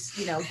always,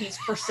 he's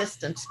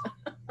persistent.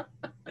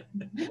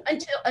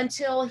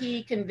 until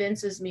he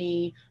convinces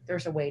me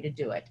there's a way to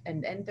do it,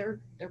 and there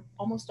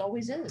almost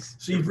always is.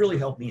 So you've really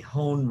helped me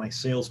hone my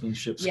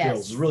salesmanship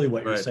skills. Is really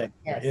what you're saying.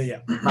 Yes.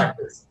 Yeah.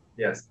 Practice.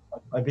 Yes.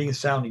 By being a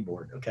sounding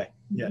board. Okay.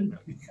 Yeah.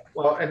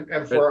 Well,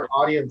 and for our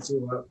audience,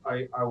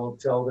 I will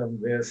tell them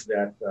this,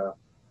 that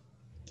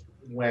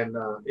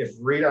if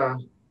Rita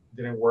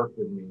didn't work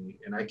with me.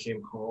 And I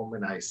came home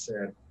and I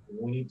said,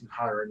 we need to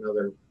hire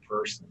another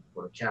person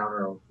for the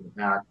counter or for the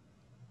back.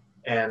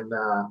 And,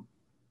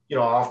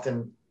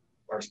 often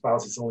our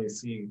spouses only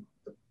see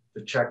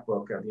the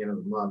checkbook at the end of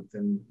the month.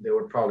 And they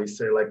would probably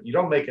say, like, you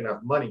don't make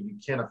enough money, you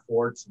can't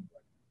afford somebody.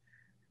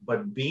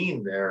 But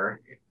being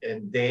there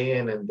and day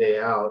in and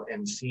day out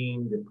and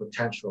seeing the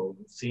potential,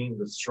 seeing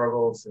the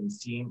struggles and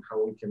seeing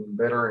how we can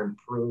better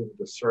improve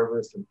the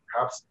service and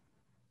perhaps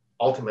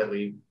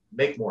ultimately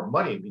make more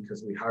money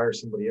because we hire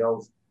somebody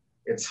else.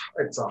 It's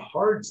a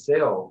hard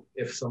sell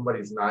if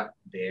somebody's not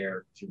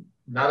there to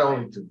not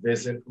only to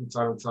visit from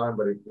time to time,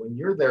 but when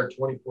you're there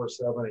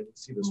 24/7 and you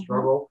see the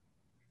struggle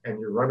and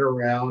you're running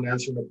around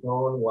answering the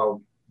phone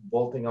while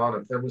bolting on a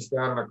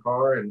thermostat in a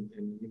car and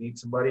you need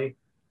somebody,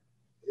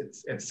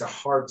 it's a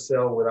hard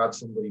sell without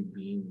somebody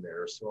being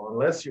there. So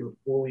unless you're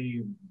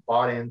fully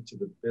bought into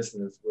the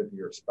business with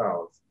your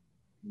spouse,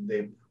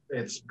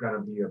 it's going to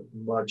be a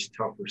much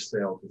tougher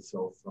sale to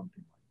sell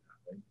something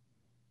like that. Right?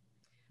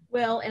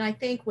 Well, and I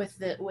think with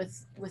the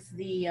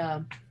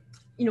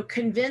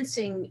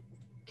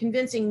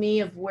convincing me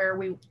of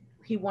where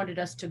he wanted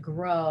us to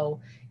grow,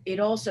 it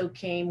also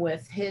came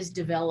with his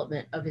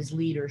development of his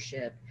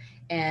leadership.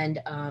 And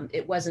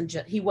it wasn't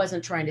just, he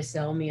wasn't trying to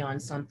sell me on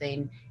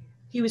something.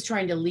 He was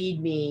trying to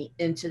lead me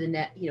into the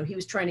net. He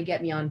was trying to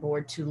get me on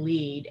board to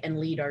lead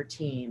our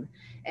team.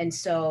 And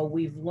so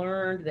we've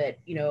learned that,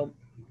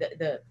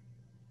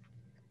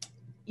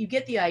 you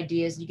get the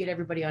ideas, you get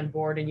everybody on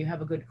board and you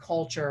have a good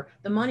culture,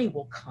 the money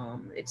will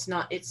come. It's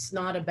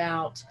not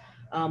about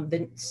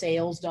the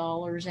sales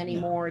dollars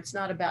anymore. No.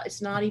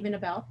 It's not even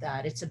about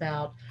that. It's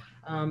about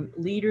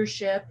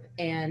leadership.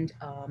 And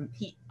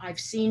I've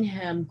seen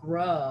him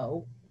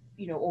grow,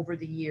 over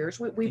the years.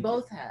 We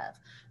both have,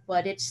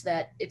 but it's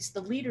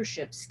the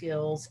leadership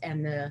skills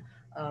and the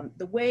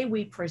way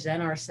we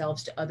present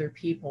ourselves to other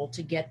people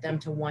to get them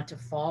to want to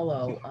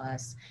follow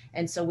us.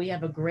 And so we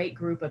have a great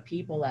group of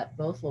people at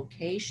both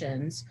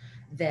locations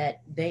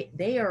that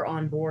they are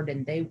on board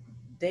and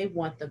they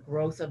want the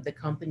growth of the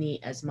company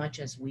as much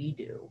as we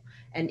do.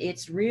 And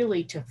it's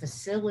really to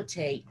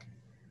facilitate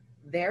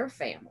their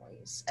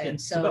families. And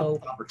it's so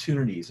about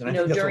opportunities. And I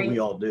think that's what we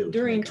all do.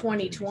 During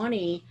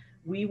 2020,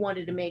 we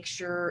wanted to make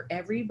sure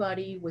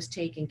everybody was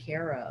taken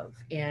care of,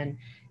 and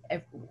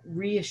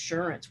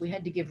reassurance. We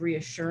had to give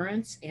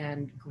reassurance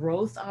and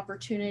growth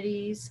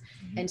opportunities.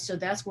 Mm-hmm. And so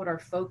that's what our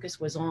focus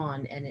was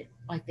on. And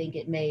I think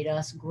it made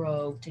us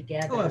grow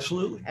together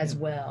as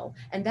well.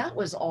 And that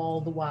was all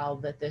the while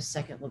that this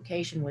second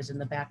location was in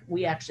the back.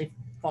 We actually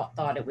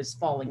thought it was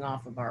falling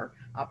off of our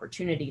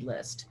opportunity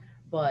list.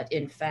 But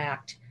in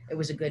fact, it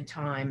was a good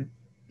time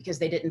because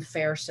they didn't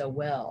fare so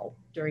well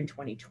during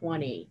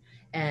 2020.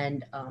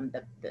 And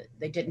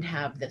they didn't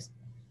have the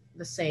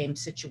same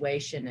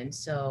situation. And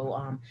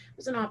so it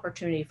was an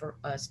opportunity for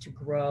us to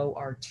grow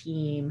our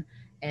team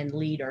and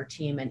lead our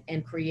team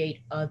and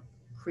create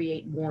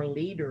more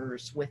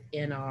leaders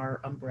within our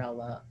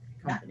umbrella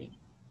company.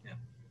 Yeah.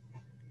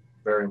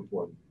 Very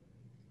important.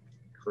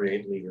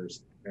 Create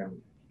leaders.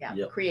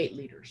 Create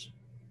leaders.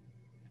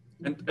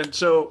 And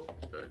so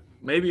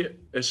maybe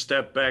a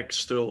step back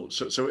still.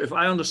 So if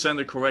I understand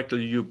it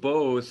correctly, you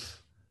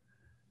both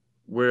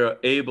were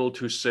able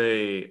to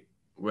say,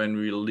 when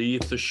we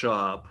leave the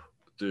shop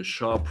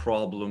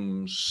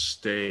problems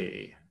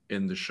stay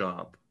in the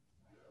shop.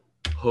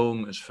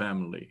 Home is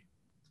family.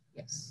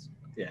 Yes.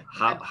 Yeah.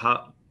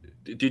 How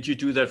did you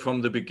do that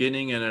from the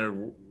beginning and it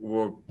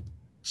worked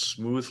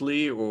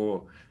smoothly?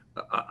 Or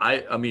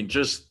I mean,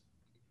 just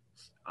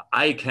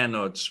I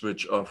cannot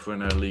switch off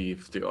when I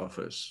leave the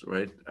office,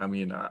 right? I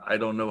mean, I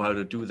don't know how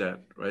to do that,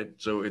 right?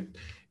 So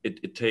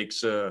it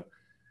takes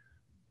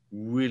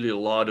really a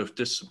lot of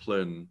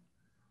discipline,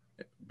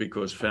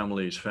 because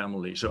family is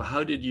family. So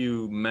how did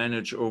you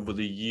manage over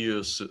the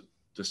years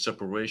the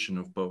separation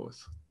of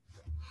both?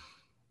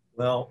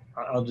 Well,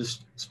 I'll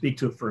just speak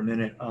to it for a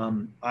minute.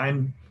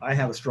 I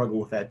have a struggle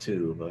with that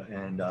too,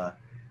 and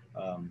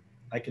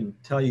I can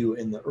tell you,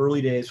 in the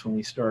early days when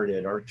we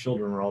started, our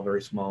children were all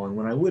very small, and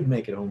when I would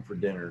make it home for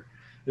dinner,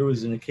 there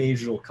was an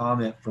occasional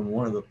comment from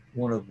one of them,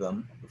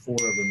 the four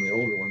of them, the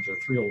older ones or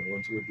three older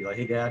ones, who would be like,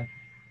 "Hey, Dad,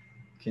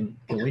 can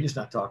we just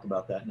not talk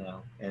about that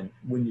now?" And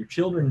when your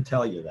children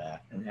tell you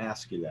that and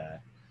ask you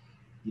that,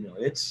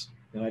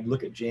 and I'd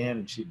look at Jan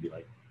and she'd be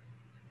like,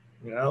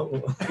 well,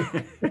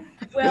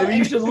 maybe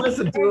you should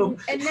listen to them.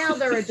 And now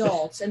they're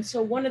adults. And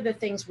so one of the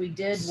things we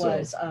did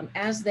was,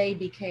 as they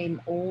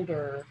became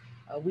older,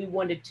 we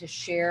wanted to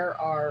share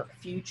our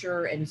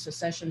future and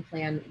succession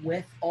plan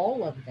with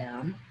all of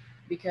them,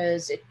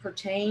 because it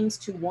pertains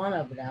to one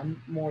of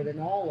them more than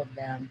all of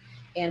them.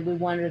 And we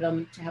wanted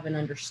them to have an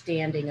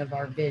understanding of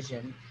our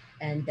vision,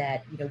 and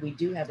that, we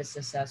do have a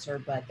successor,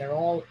 but they're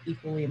all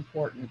equally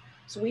important.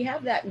 So we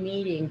have that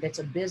meeting that's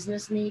a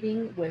business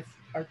meeting with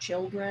our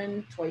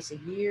children twice a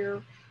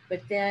year.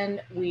 But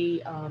then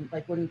we,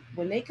 like when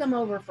they come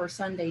over for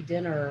Sunday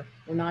dinner,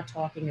 we're not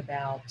talking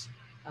about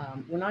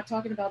We're not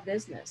talking about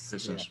business.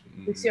 Business.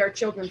 We see our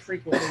children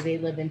frequently. They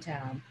live in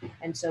town.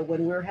 And so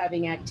when we're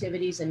having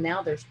activities and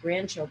now there's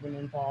grandchildren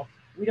involved,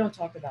 we don't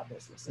talk about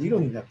business. We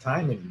don't even have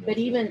time anymore. But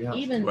even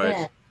Right.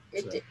 then,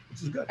 which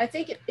is good. I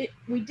think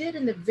we did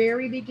in the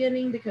very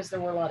beginning because there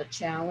were a lot of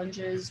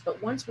challenges.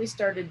 But once we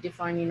started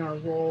defining our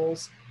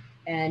roles,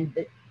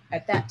 and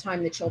at that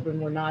time the children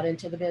were not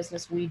into the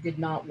business, we did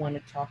not want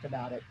to talk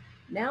about it.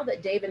 Now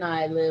that Dave and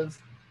I live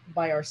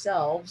by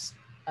ourselves,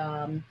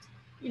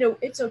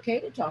 it's okay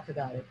to talk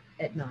about it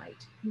at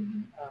night.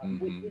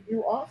 We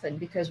do often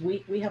because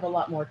we have a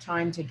lot more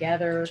time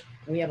together.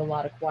 We have a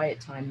lot of quiet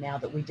time now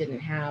that we didn't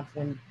have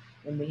when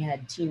we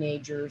had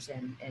teenagers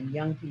and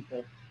young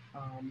people.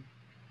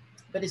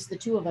 But it's the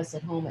two of us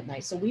at home at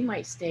night. So we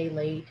might stay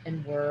late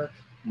and work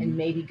and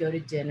maybe go to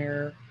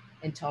dinner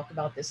and talk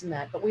about this and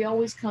that. But we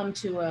always come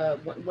to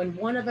when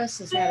one of us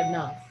has had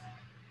enough,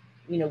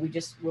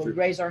 we'll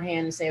raise our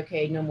hand and say,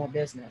 okay, no more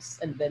business.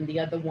 And then the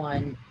other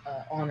one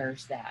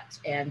honors that.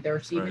 And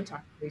there's even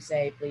times we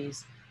say,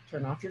 please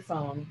turn off your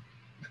phone.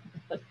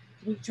 Can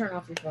you turn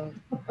off your phone?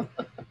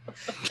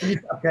 Can you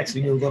stop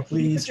texting, Uva,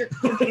 please? Put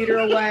your computer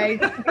away.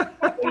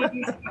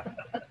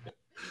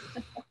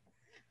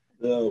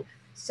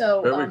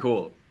 So very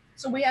cool.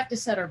 So we have to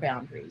set our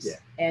boundaries. Yeah.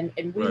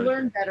 And we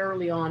learned that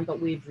early on,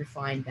 but we've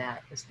refined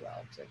that as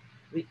well. So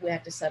we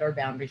have to set our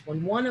boundaries.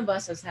 When one of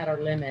us has had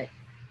our limit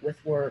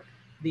with work,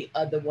 the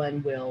other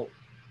one will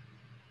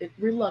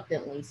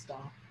reluctantly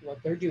stop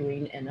what they're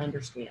doing and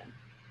understand,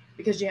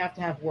 because you have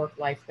to have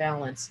work-life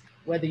balance,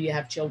 whether you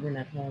have children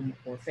at home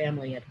or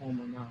family at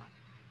home or not.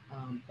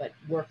 But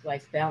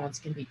work-life balance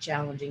can be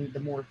challenging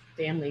the more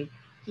family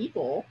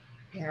people,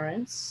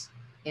 parents,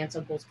 aunts,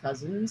 uncles,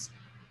 cousins,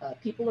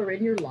 people are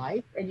in your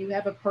life, and you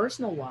have a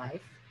personal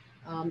life.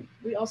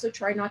 We also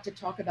try not to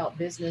talk about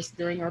business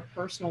during our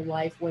personal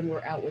life when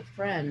we're out with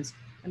friends,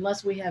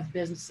 unless we have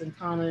business in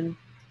common,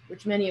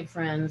 which many of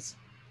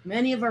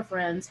our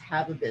friends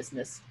have a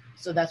business.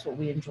 So that's what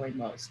we enjoy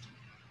most,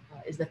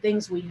 is the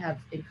things we have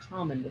in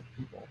common with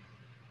people.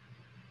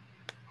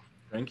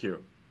 Thank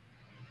you.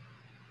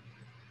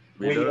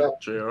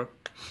 JR?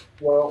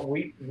 Well,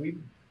 we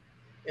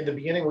in the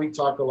beginning, we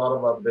talked a lot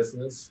about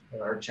business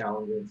and our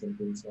challenges and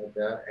things like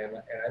that.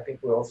 And I think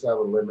we also have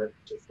a limit,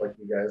 just like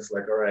you guys,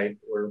 like, all right,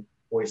 our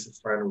voices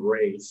trying to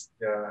raise.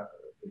 The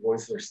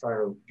voices are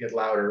starting to get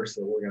louder,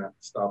 so we're going to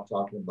stop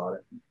talking about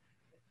it.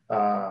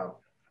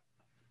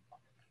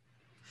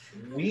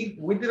 We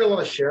did a lot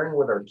of sharing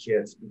with our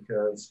kids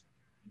because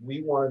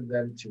we wanted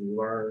them to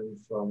learn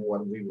from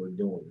what we were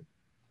doing.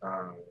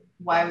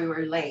 Why we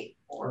were late.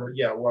 Or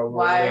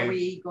why are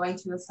we going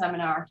to a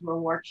seminar, to a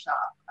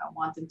workshop? I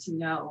want them to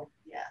know,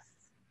 yes.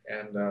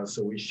 And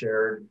so we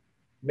shared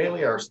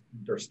mainly our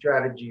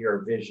strategy, our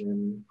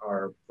vision,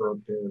 our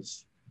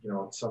purpose,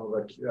 some of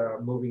the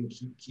moving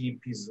key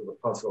pieces of the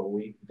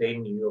puzzle. They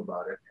knew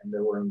about it and they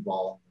were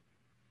involved.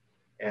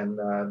 And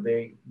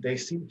they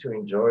seem to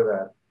enjoy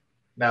that.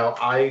 Now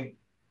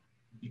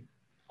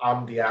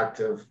I'm the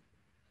active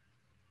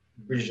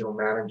regional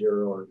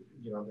manager,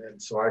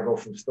 and so I go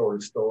from store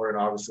to store, and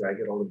obviously I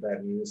get all the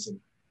bad news. And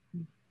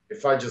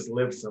if I just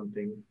live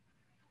something,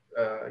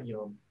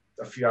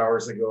 a few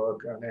hours ago,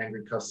 an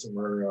angry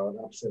customer, an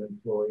upset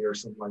employee or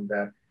something like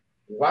that,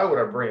 why would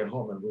I bring it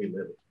home and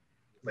relive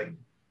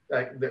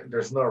it?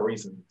 There's no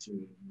reason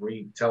to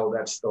retell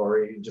that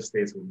story. It just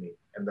stays with me.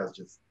 And that's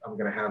just, I'm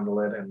going to handle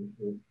it. And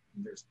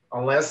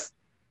unless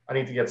I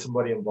need to get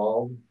somebody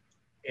involved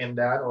in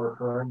that or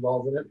her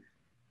involved in it.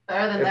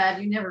 Other than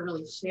that, you never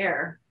really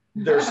share.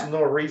 There's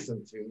no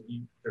reason to.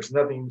 There's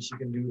nothing she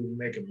can do to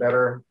make it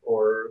better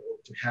or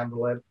to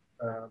handle it.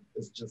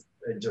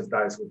 It just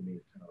dies with me,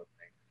 kind of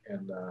thing.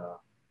 And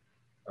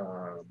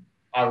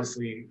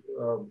obviously,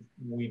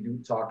 we do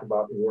talk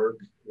about work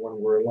when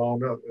we're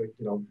alone.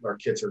 Our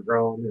kids are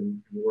grown and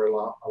we're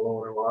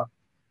alone a lot.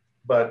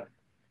 But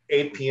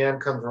 8 p.m.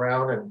 comes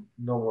around and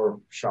no more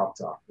shop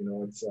talk.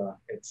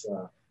 It's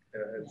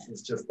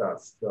just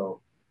us.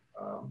 So.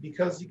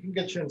 Because you can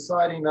get you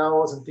anxiety. Now I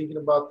wasn't thinking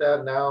about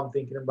that. Now I'm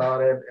thinking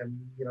about it, and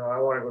I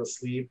want to go to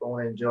sleep. I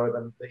want to enjoy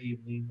the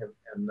evening,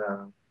 and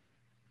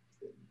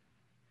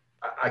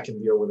I can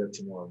deal with it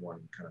tomorrow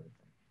morning, kind of thing.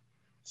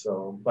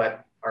 So,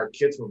 but our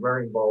kids were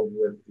very involved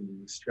with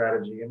the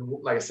strategy, and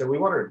like I said, we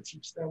wanted to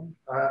teach them,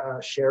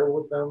 share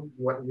with them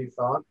what we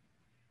thought,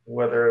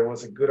 whether it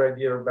was a good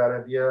idea or a bad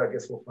idea. I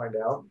guess we'll find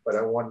out. But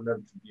I wanted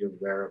them to be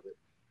aware of it.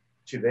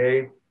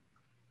 Today,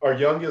 our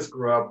youngest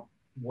grew up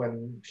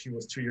when he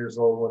was 2 years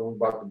old when we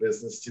bought the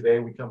business. Today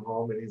we come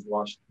home and he's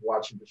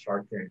watching the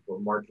Shark Tank or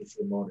Marcus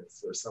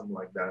Lemonis or something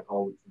like that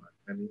all the time.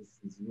 And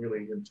he's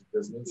really into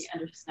business. He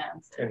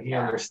understands it. And he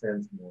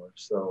understands more.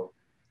 So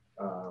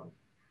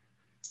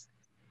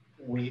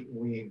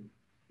we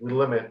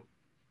limit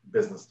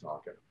business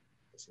talk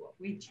as well.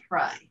 We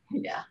try,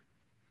 yeah.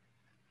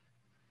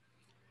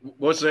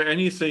 Was there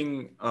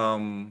anything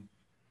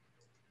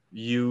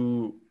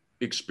you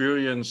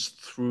experienced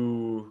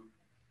through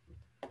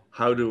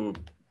how to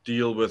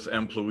deal with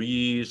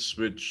employees,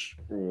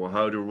 or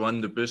how to run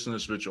the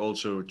business, which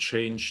also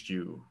changed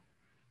you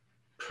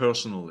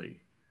personally.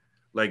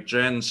 Like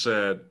Jen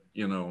said,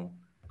 you know,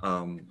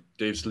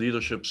 Dave's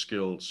leadership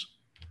skills,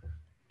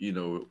 you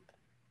know,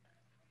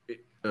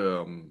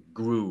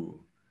 grew.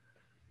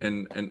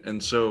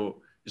 And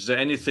so is there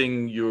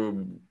anything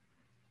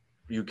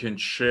you can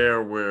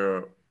share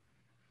where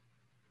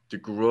the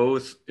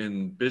growth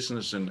in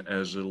business and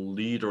as a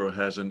leader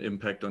has an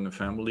impact on the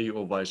family,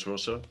 or vice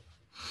versa?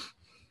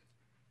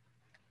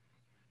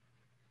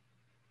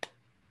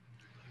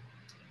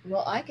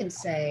 Well, I can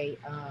say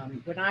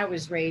when I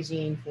was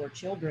raising 4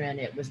 children,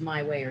 it was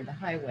my way or the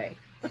highway.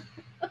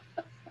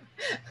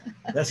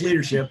 That's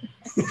leadership.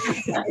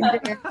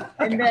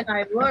 and then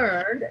I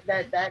learned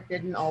that that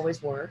didn't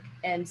always work.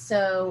 And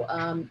so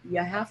you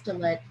have to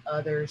let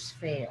others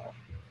fail.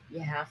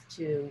 You have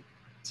to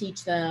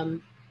teach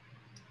them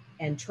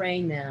and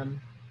train them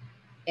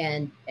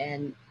and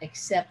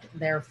accept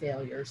their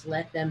failures,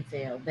 let them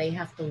fail. They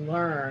have to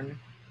learn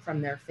from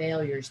their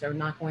failures. They're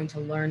not going to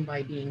learn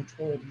by being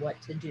told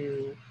what to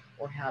do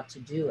or how to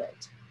do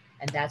it.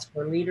 And that's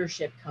where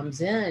leadership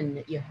comes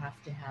in. You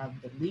have to have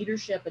the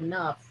leadership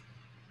enough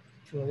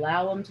to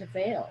allow them to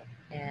fail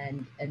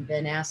and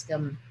then ask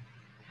them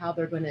how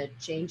they're going to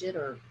change it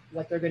or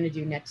what they're going to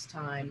do next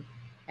time.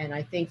 And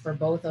I think for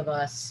both of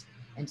us,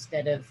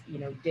 instead of, you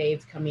know,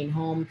 Dave coming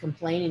home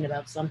complaining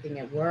about something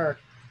at work,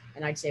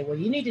 and I'd say, well,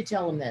 you need to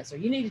tell him this, or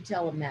you need to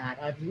tell him that.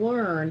 I've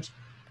learned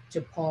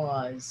to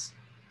pause,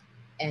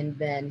 and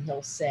then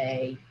he'll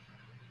say,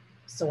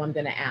 so I'm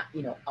going to,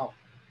 you know,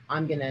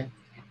 I'm going to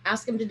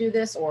ask him to do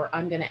this, or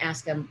I'm going to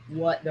ask him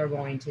what they're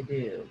going to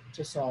do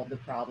to solve the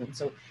problem.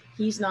 So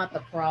he's not the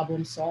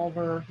problem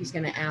solver. He's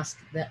going to ask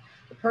the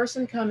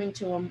person coming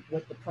to him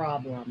with the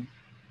problem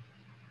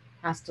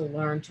has to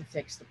learn to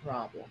fix the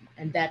problem.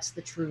 And that's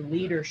the true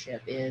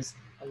leadership, is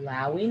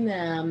allowing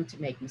them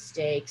to make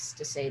mistakes,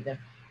 to say the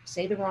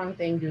wrong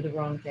thing, do the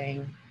wrong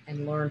thing,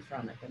 and learn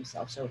from it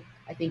themselves. So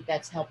I think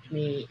that's helped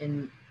me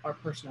in our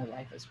personal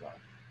life as well.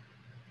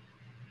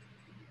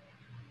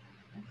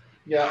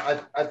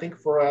 Yeah, I think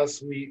for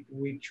us,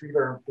 we treat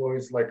our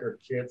employees like our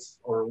kids,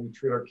 or we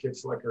treat our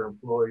kids like our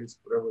employees,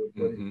 whatever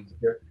the phrase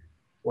is,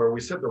 where we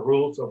set the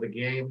rules of the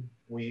game.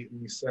 We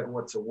set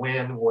what's a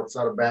win, what's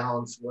out of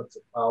bounds, what's a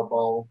foul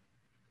ball,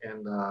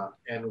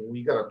 and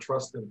we gotta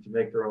trust them to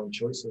make their own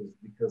choices,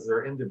 because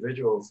they're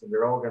individuals and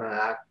they're all gonna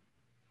act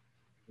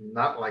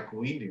not like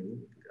we do,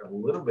 a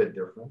little bit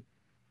different.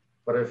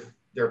 But if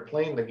they're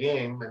playing the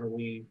game and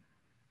we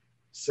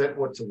set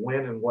what's a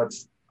win and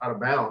what's out of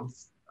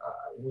bounds,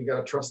 we got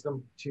to trust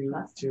them to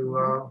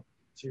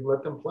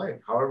let them play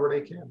however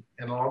they can.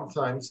 And a lot of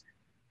times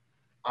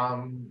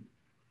I'm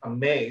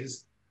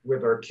amazed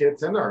with our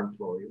kids and our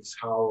employees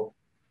how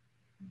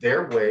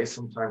their way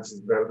sometimes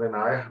is better than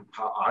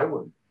how I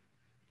would.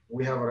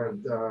 We have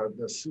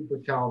the super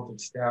talented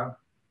staff,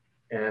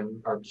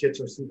 and our kids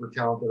are super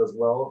talented as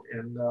well.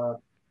 And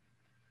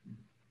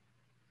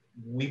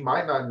we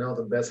might not know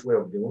the best way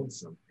of doing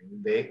something.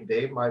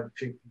 They might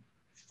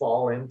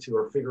fall into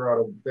or figure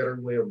out a better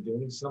way of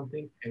doing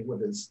something, and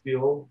would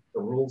instill the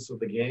rules of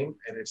the game,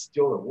 and it's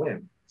still a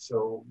win.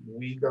 So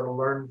we got to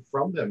learn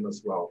from them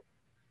as well,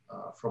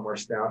 from our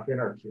staff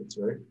and our kids,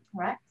 right?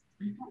 Correct.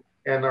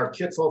 And our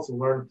kids also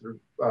learn through,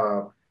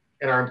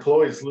 and our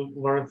employees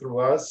learn through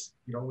us.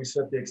 You know, we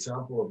set the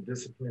example of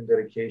discipline,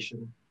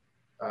 dedication.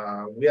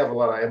 We have a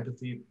lot of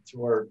empathy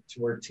to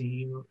our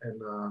team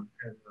and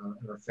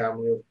our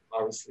family,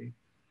 obviously,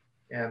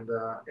 and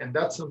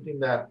that's something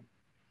that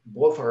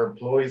both our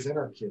employees and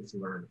our kids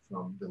learn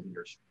from the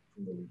leaders.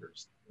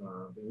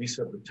 We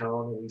set the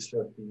tone, we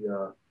set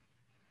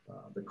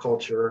the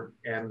culture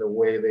and the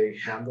way they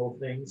handle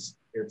things.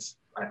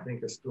 I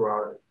think it's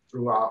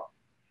throughout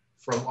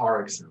from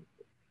our example.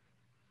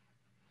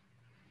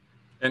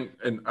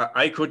 And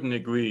I couldn't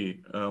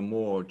agree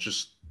more.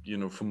 Just, you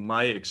know, from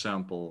my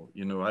example,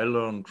 you know, I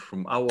learned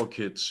from our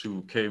kids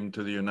who came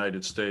to the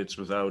United States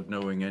without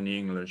knowing any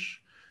English,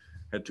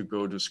 had to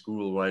go to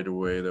school right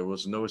away. There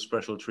was no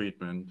special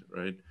treatment,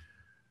 right?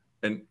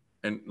 And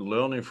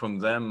learning from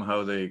them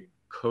how they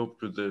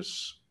coped with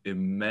this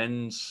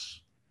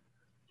immense,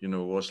 you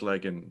know, was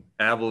like an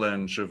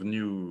avalanche of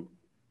new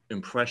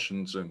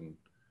impressions. And,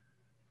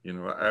 you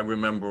know, I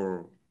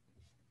remember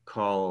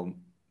Carl,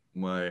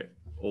 my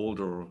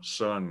older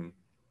son,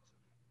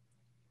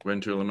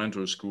 went to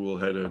elementary school,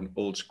 had an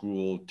old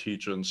school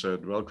teacher and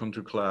said, welcome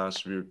to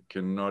class. We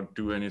cannot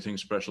do anything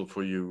special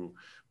for you.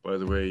 By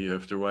the way, you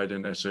have to write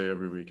an essay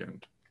every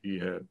weekend. He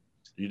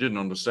didn't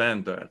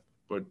understand that,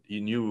 but he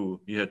knew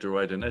he had to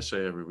write an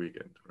essay every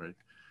weekend, right?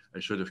 I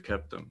should have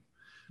kept them.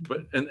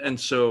 But, and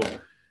so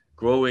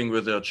growing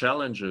with their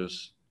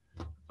challenges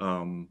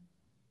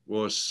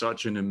was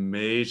such an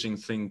amazing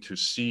thing to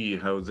see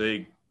how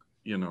they,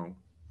 you know,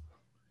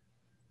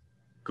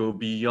 go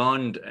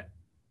beyond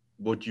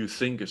what you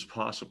think is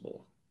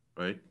possible,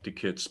 right? The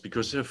kids,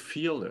 because they're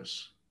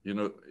fearless. You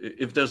know,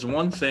 if there's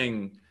one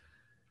thing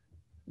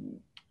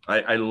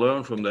I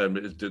learned from them,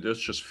 they're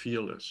just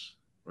fearless,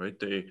 right?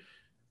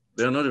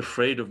 They're not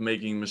afraid of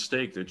making a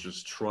mistake. They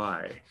just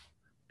try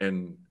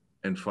and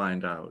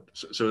find out.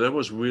 So that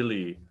was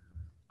really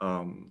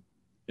an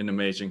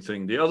amazing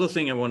thing. The other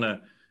thing I want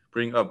to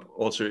bring up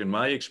also in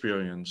my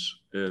experience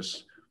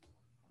is,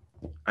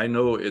 I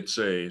know it's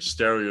a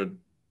stereotype,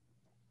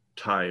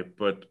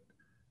 but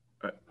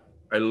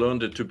I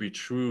learned it to be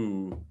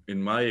true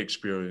in my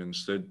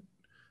experience, that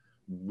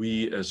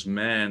we as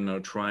men are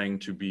trying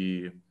to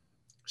be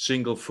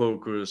single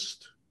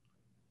focused,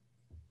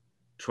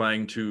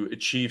 trying to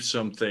achieve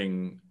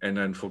something and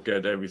then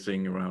forget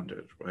everything around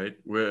it, right?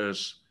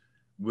 Whereas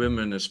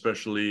women,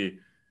 especially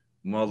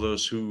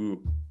mothers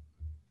who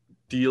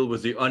deal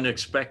with the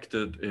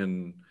unexpected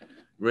in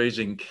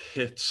raising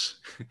kids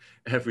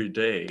every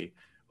day,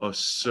 are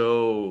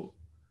so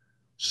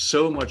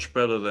much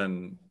better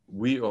than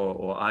we are,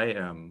 or I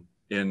am,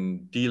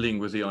 in dealing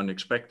with the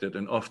unexpected.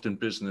 And often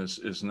business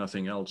is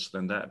nothing else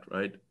than that,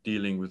 right?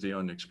 Dealing with the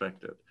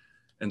unexpected.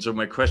 And so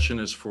my question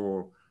is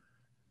for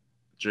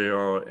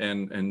JR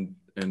and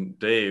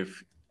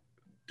Dave,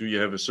 do you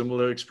have a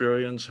similar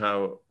experience?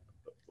 How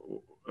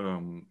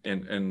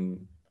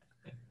and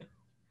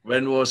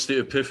when was the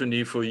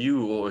epiphany for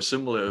you, or a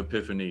similar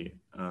epiphany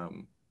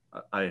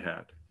I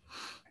had?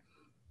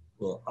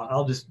 Well,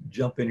 I'll just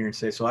jump in here and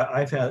say, so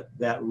I've had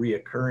that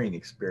reoccurring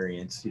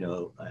experience. You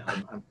know,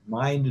 I'm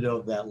reminded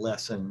of that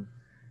lesson,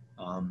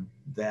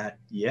 that,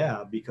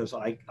 yeah, because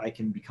I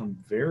can become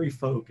very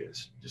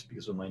focused just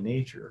because of my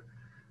nature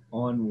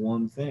on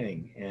one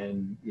thing.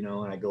 And, you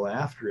know, and I go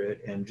after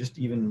it. And just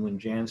even when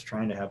Jan's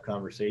trying to have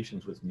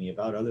conversations with me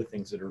about other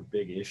things that are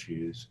big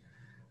issues,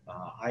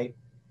 I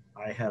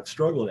have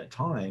struggled at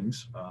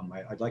times.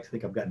 I'd like to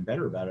think I've gotten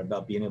better about it,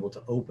 about being able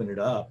to open it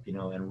up, you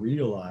know, and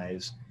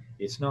realize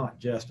it's not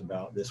just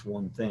about this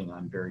one thing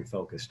I'm very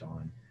focused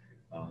on.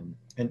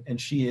 And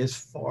she is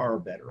far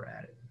better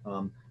at it.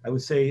 I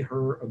would say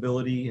her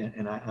ability,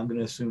 and I'm going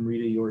to assume,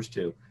 Rita, yours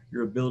too,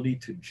 your ability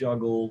to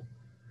juggle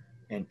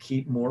and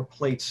keep more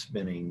plates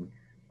spinning,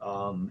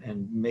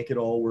 and make it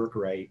all work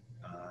right,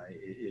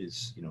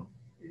 is, you know,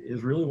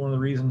 is really one of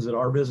the reasons that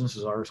our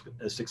businesses are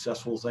as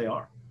successful as they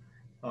are.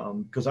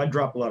 Because I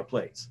drop a lot of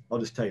plates. I'll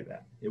just tell you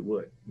that. It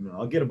would. You know,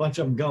 I'll get a bunch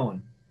of them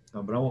going,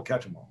 but I won't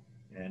catch them all.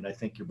 And I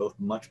think you're both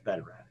much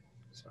better at it.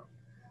 So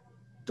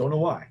don't know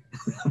why,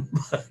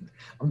 but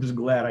I'm just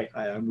glad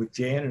I'm with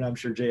Jan, and I'm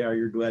sure JR,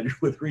 you're glad you're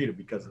with Rita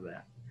because of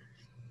that.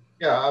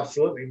 Yeah,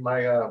 absolutely.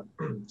 My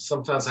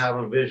sometimes I have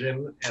a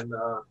vision, and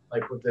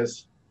like with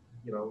this,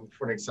 you know,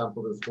 for an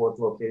example, this fourth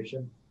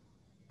location,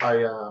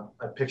 I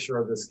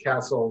picture this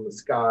castle in the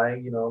sky,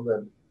 you know,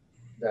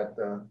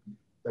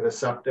 that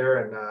is up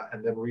there,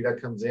 and then Rita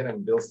comes in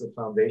and builds the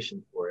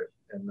foundation for it.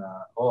 And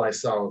all I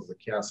saw was the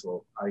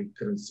castle. I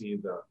couldn't see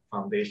the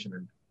foundation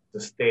and the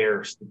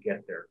stairs to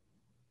get there.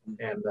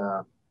 And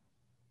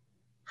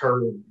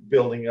her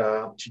building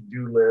a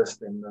to-do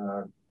list, and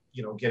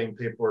you know, getting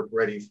paperwork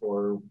ready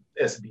for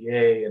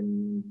SBA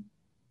and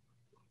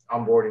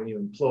onboarding new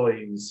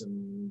employees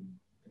and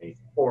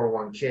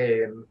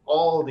 401k and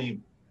all the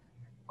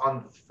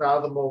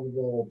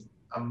unfathomable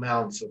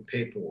amounts of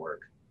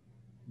paperwork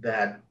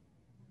that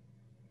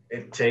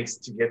it takes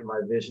to get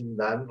my vision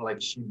done.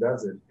 Like, she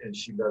does it, and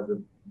she does it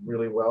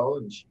really well,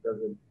 and she does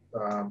it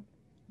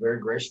very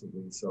graciously.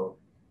 So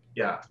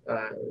yeah,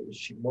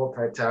 she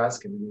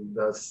multitasks and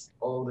does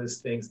all these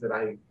things that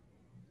I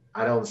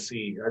don't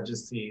see. I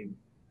just see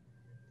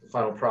the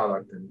final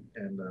product,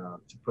 and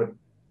to put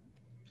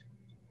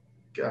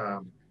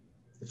the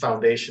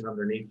foundation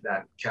underneath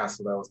that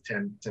castle that was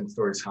 10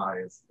 stories high,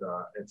 it's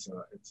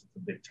a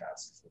big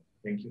task. So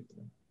thank you for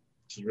that.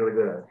 She's really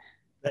good at it.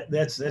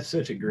 That's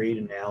such a great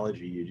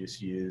analogy you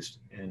just used,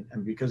 and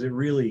because it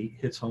really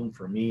hits home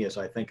for me as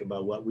I think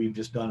about what we've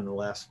just done in the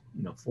last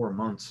 4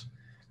 months,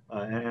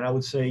 and I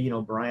would say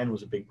Brian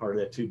was a big part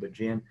of that too. But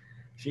Jan,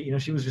 she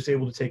was just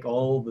able to take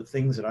all the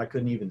things that I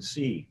couldn't even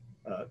see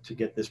to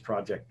get this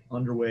project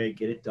underway,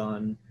 get it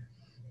done,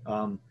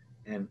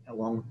 and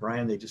along with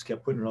Brian, they just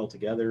kept putting it all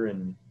together,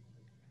 and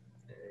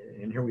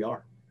here we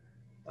are.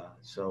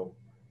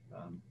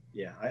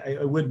 Yeah,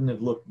 I wouldn't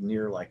have looked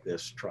near like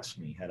this, trust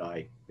me, had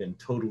I been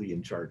totally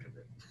in charge of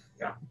it.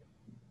 Yeah.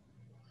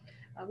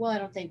 Well, I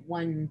don't think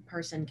one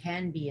person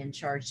can be in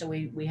charge. So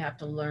we have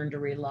to learn to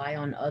rely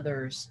on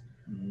others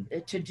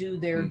to do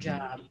their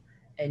job,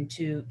 and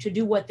to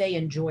do what they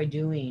enjoy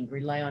doing,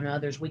 rely on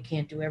others. We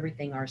can't do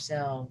everything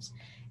ourselves.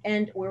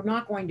 And we're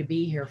not going to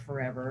be here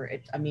forever.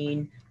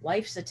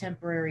 Life's a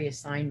temporary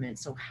assignment.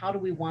 So how do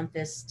we want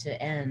this to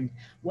end?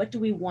 What do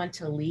we want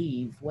to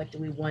leave? What do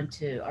we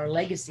want our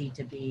legacy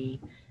to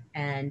be?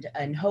 And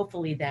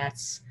hopefully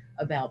that's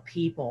about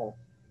people,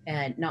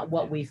 and not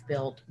what we've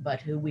built, but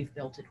who we've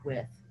built it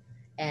with.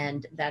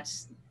 And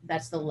that's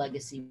the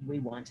legacy we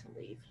want to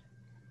leave.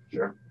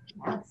 Sure.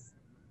 Yes.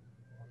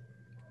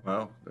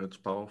 Wow, that's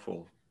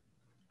powerful.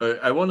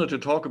 I wanted to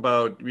talk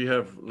about, we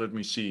have, let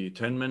me see,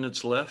 10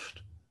 minutes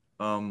left.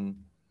 And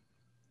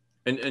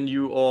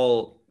you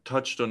all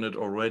touched on it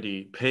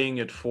already, paying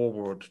it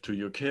forward to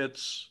your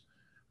kids,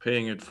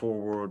 paying it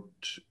forward,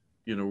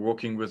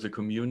 working with the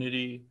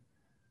community.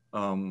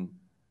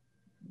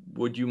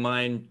 Would you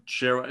mind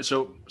sharing?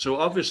 So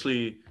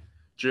obviously,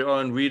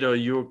 JR and Rita,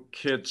 your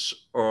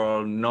kids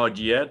are not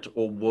yet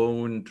or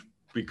won't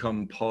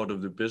become part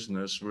of the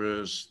business,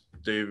 whereas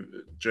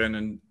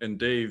Jen and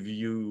Dave,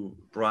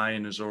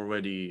 Brian is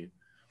already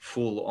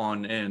full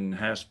on in,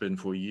 has been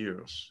for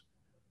years.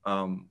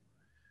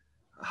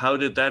 How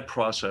did that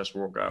process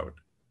work out?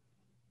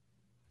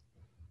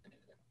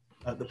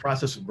 The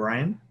process of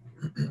Brian?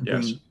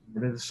 Yes.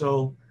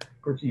 So,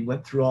 of course, he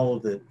went through all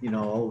of the,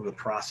 all of the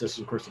processes,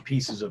 of course, the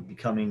pieces of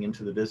becoming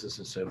into the business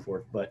and so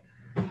forth. But,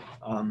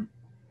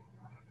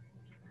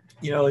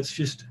 it's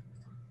just,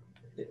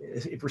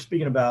 if we're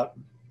speaking about,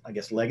 I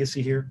guess,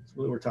 legacy here, that's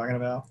what we're talking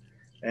about.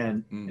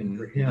 And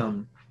for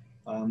him,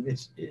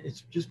 it's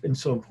just been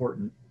so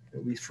important,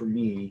 at least for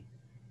me,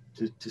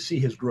 to see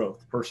his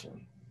growth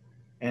personally,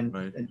 and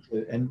right.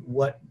 and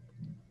what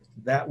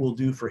that will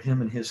do for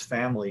him and his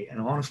family, and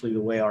honestly, the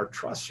way our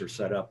trusts are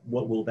set up,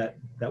 what will that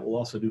will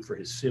also do for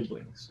his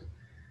siblings.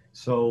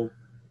 So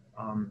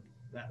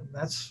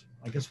that's,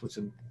 I guess, what's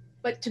in.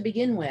 But to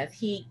begin with,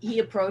 he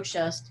approached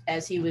us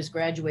as he was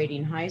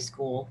graduating high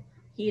school.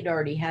 He had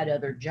already had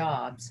other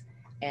jobs,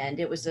 and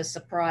it was a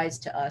surprise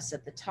to us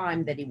at the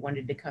time that he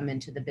wanted to come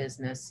into the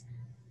business,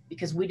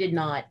 because we did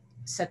not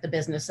set the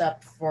business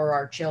up for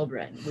our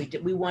children.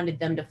 We wanted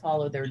them to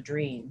follow their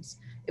dreams.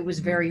 It was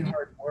very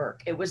hard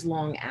work. It was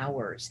long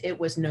hours. It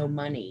was no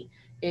money.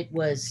 It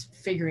was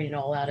figuring it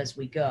all out as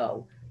we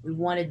go. We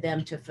wanted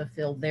them to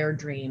fulfill their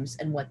dreams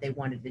and what they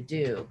wanted to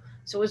do.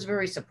 So it was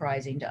very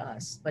surprising to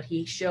us, but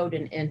he showed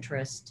an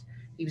interest.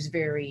 He was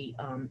very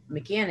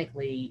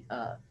mechanically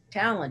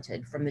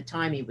talented from the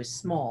time he was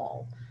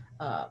small,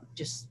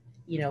 just,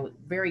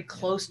 very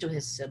close to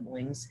his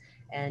siblings.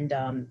 And,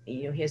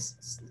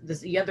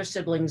 the other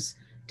siblings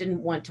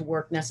didn't want to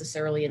work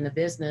necessarily in the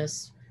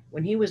business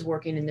when he was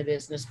working in the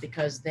business,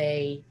 because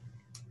they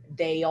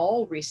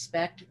all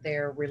respect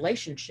their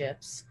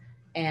relationships,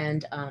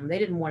 and they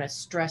didn't want to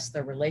stress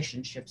their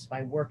relationships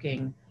by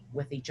working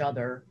with each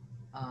other.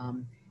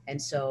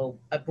 And so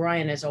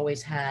Brian has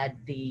always had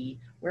the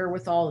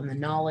wherewithal and the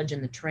knowledge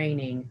and the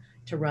training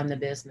to run the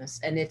business.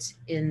 And it's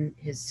in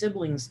his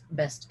siblings'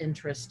 best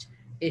interest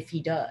if he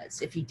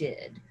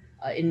did.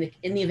 In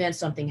the event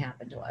something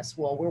happened to us.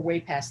 Well, we're way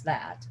past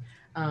that.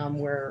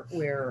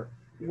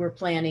 We're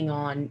planning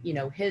on,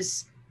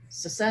 his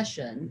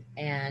succession,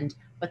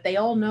 but they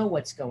all know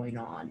what's going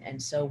on.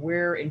 And so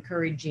we're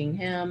encouraging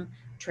him,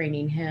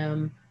 training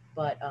him,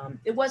 but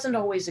it wasn't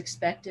always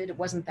expected. It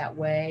wasn't that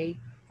way.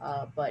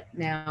 But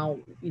now,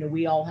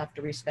 we all have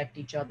to respect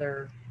each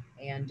other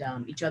and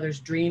each other's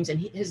dreams, and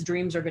his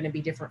dreams are going to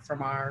be different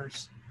from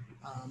ours.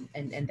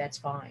 And that's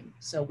fine.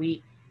 So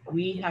we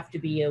have to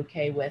be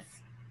okay with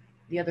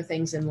the other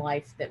things in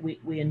life that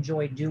we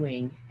enjoy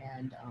doing.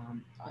 And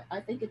I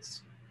think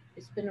it's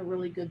been a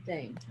really good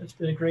thing. It's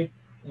been a great,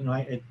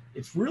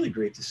 it's really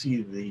great to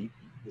see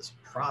this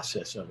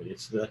process of it.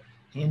 It's the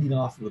handing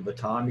off of the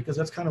baton, because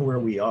that's kind of where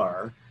we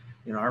are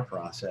in our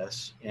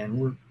process.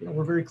 And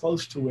we're very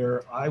close to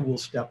where I will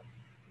step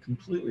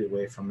completely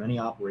away from any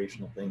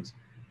operational things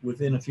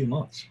within a few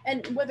months.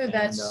 And whether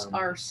that's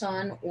our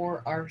son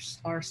or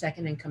our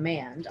second in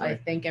command, right. I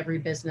think every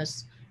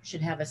business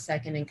should have a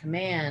second in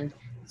command,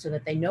 so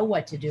that they know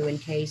what to do in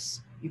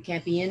case you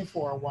can't be in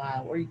for a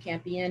while or you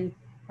can't be in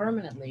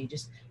permanently.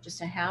 Just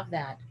to have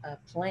that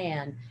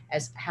plan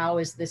as how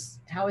is this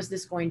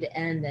going to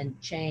end and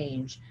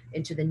change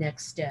into the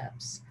next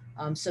steps,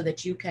 so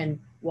that you can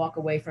walk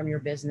away from your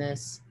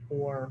business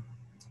or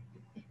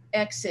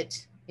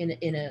exit in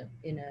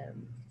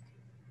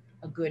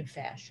a good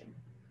fashion.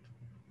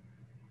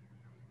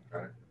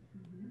 Right.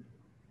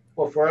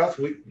 Well, for us,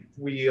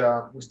 we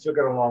still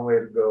got a long way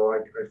to go. I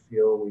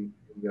feel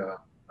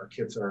our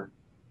kids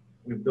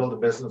we build a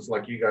business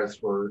like you guys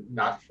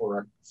not for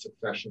a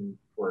succession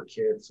for our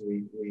kids.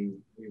 We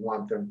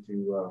want them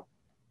to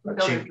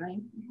achieve,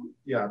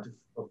 to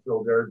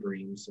fulfill their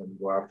dreams and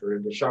go after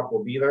it. The shop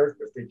will be there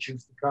if they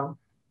choose to come.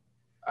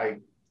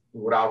 We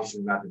would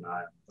obviously not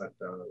deny them,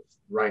 but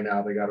right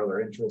now they got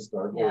other interests.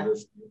 We'll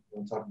just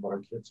talk about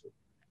our kids.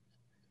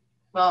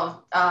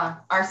 Well,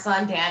 our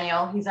son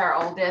Daniel, he's our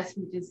oldest.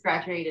 He just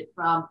graduated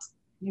from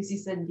UC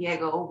San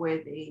Diego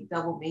with a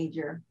double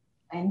major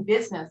in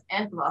business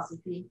and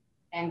philosophy,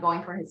 and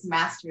going for his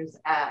master's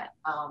at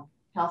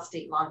Cal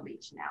State Long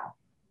Beach now.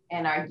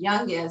 And our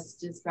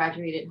youngest just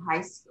graduated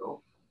high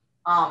school.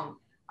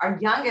 Our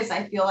youngest,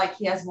 I feel like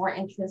he has more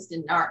interest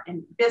in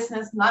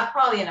business, not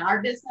probably in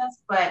our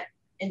business, but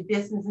in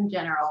business in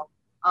general.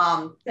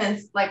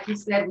 Since, like you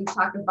said, we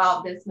talk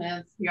about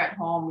business here at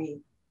home,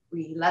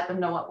 we let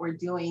them know what we're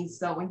doing.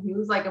 So when he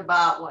was like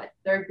about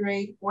third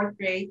grade, fourth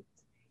grade,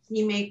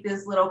 he made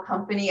this little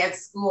company at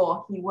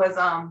school. He was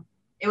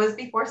it was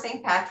before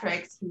St.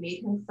 Patrick's. He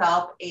made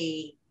himself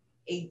a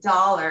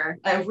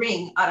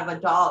ring out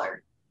of $1.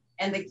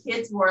 And the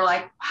kids were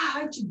like, wow,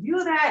 how'd you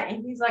do that?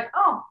 And he's like,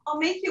 oh, I'll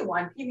make you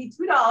one. Give me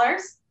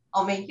 $2.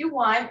 I'll make you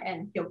one,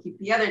 and he'll keep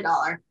the other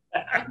 $1.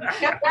 And he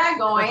kept that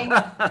going.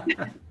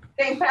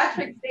 St.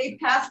 Patrick's Day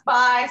passed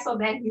by. So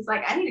then he's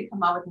like, I need to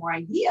come out with more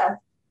ideas.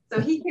 So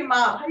he came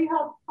out, how do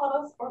you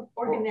call those?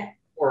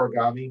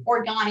 Origami.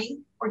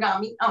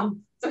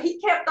 So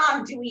he kept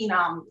on doing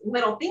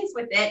little things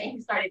with it, and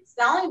he started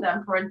selling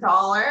them for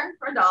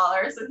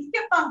 $1. So he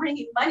kept on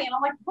bringing money, and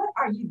I'm like, what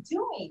are you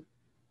doing?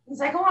 He's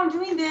like, oh, I'm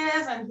doing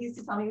this, and he used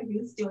to tell me what he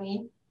was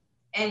doing.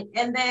 And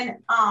then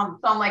so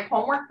I'm like,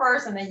 homework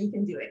first, and then you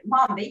can do it.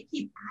 Mom, they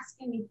keep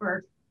asking me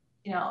for,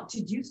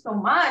 to do so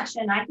much,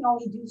 and I can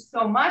only do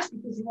so much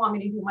because you want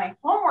me to do my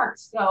homework.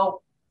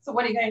 So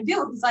what are you gonna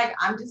do? He's like,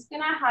 I'm just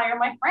gonna hire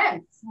my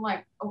friends. I'm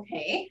like,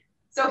 okay.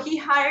 So he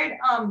hired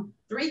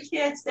 3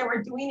 kids that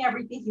were doing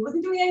everything. He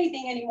wasn't doing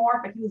anything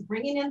anymore, but he was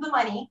bringing in the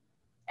money.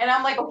 And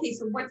I'm like, okay,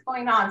 so what's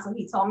going on? So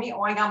he told me,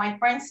 oh, I got my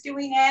friends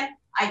doing it.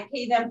 I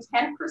pay them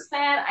 10%.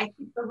 I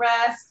keep the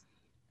rest.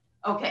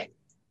 Okay.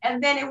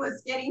 And then it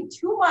was getting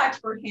too much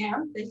for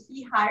him that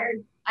he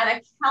hired an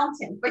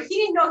accountant, but he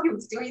didn't know he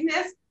was doing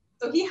this.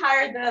 So he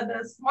hired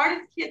the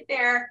smartest kid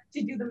there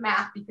to do the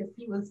math because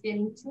he was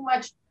getting too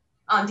much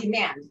on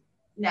demand.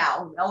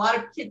 Now, a lot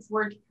of kids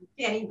were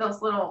getting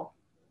those little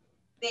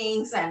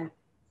things, and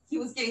he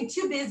was getting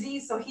too busy.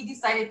 So he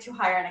decided to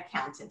hire an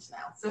accountant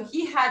now. So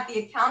he had the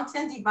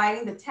accountant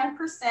dividing the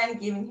 10%,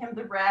 giving him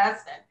the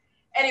rest. And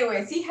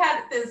anyways, he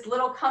had this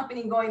little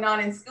company going on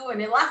in school,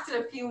 and it lasted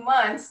a few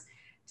months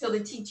till the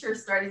teacher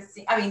started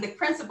seeing, the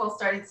principal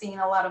started seeing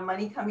a lot of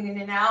money coming in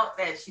and out,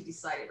 that she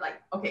decided,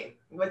 like, okay,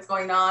 what's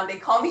going on? They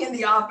called me in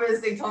the office.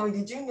 They told me,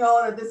 did you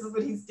know that this is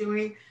what he's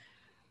doing?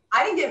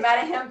 I didn't get mad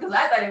at him because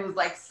I thought it was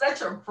like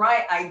such a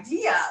bright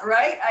idea,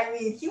 right?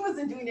 He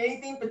wasn't doing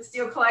anything but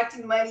still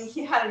collecting money.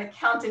 He had an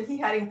accountant, he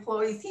had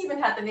employees. He even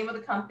had the name of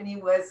the company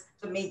was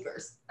The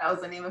Makers. That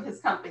was the name of his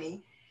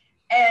company.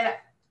 And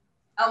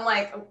I'm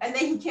like, and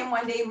then he came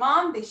one day,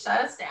 Mom, they shut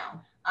us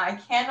down. I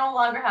can no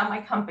longer have my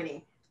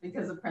company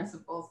because the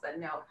principal said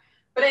no.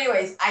 But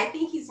anyways, I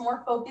think he's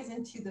more focused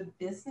into the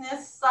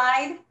business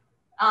side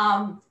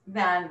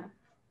than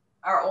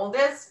our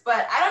oldest,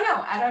 but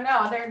I don't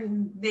know.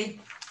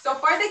 So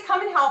far they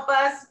come and help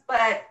us,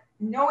 but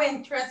no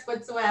interest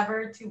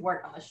whatsoever to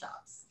work on the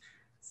shops.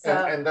 So,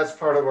 and that's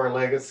part of our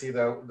legacy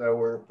that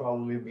we're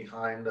probably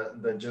behind,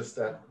 none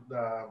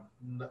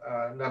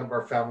of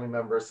our family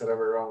members had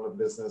ever owned a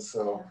business.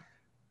 So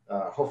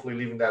hopefully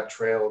leaving that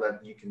trail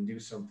that you can do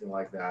something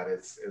like that,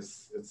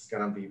 it's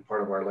gonna be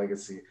part of our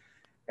legacy.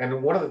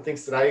 And one of the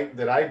things that I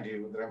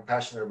do that I'm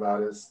passionate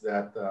about is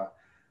that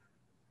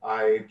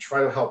I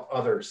try to help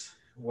others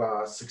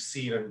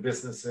succeed in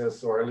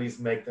businesses, or at least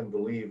make them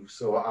believe.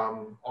 So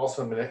I'm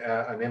also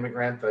an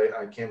immigrant.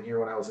 I came here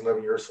when I was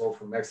 11 years old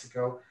from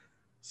Mexico.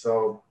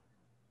 So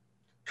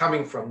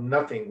coming from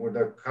nothing, with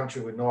a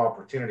country with no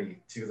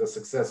opportunity, to the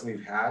success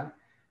we've had,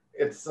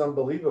 it's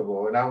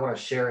unbelievable. And I want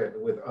to share it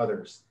with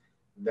others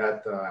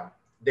that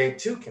they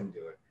too can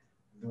do it,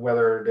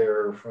 whether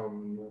they're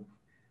from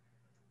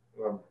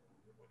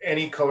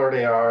any color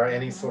they are,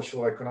 any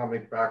social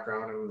economic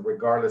background, and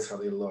regardless how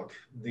they look,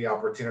 the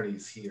opportunity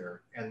is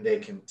here, and they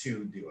can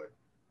too do it.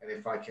 And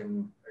if I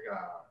can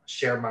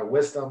share my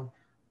wisdom,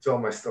 tell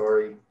my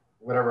story,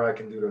 whatever I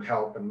can do to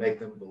help and make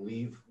them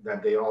believe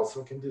that they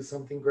also can do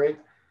something great,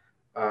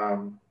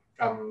 I'm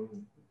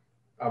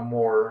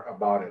more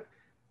about it.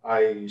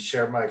 I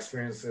share my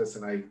experiences,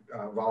 and I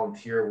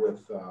volunteer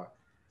with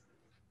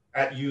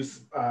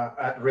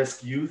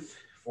at-risk youth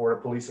for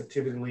the Police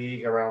Activity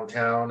League around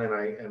town,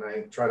 and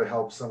I try to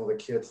help some of the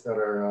kids that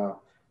are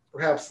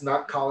perhaps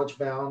not college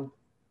bound,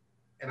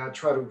 and I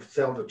try to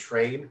sell the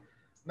trade,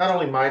 not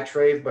only my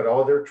trade but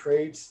other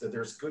trades, that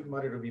there's good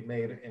money to be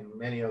made in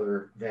many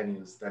other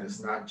venues that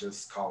is not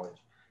just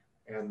college,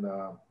 and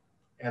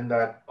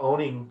that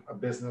owning a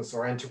business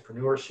or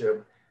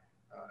entrepreneurship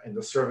in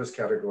the service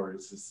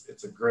categories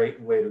it's a great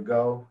way to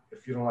go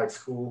if you don't like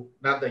school.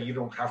 Not that you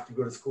don't have to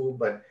go to school,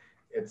 but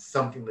it's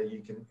something that you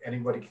can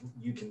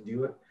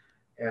do it,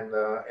 and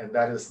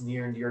that is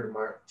near and dear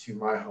to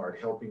my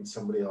heart, helping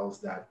somebody else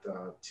that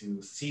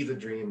to see the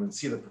dream and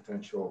see the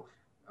potential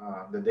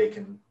that they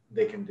can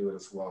do it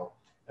as well.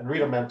 And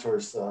Rita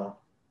mentors some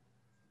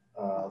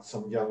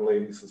young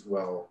ladies as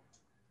well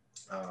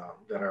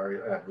that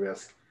are at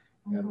risk,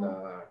 and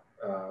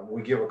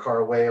we give a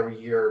car away every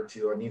year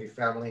to a needy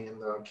family in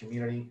the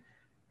community,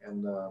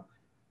 and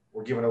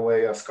we're giving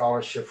away a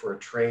scholarship for a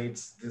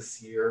trades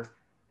this year.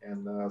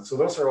 And so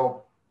those are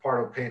all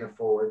part of paying it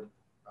forward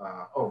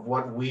of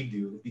what we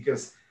do,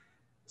 because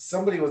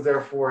somebody was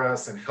there for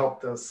us and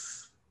helped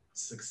us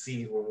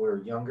succeed when we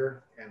were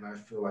younger. And I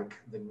feel like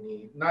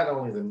not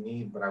only the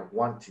need, but I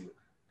want to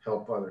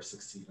help others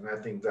succeed. And I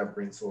think that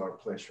brings a lot of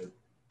pleasure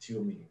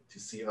to me to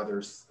see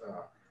others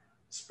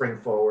spring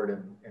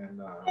forward and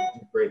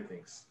do great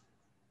things.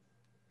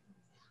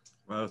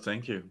 Well,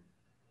 thank you.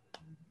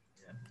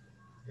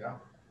 Yeah.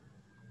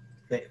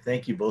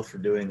 Thank you both for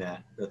doing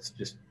that. That's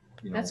just,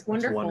 that's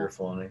wonderful.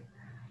 Wonderful. And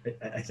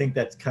I think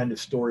that kind of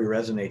story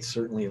resonates,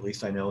 certainly, at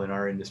least I know in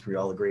our industry,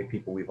 all the great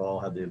people we've all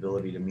had the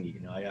ability to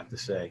meet. I have to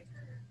say,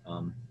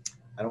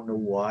 I don't know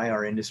why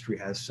our industry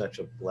has such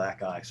a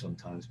black eye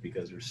sometimes,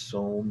 because there's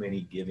so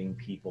many giving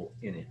people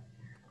in it.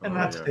 And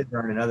not to say there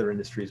aren't in other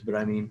industries, but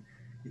I mean,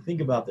 you think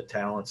about the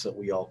talents that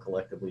we all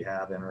collectively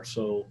have and are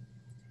so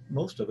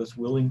most of us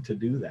willing to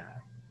do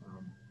that.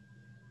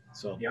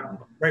 So Yeah. I'm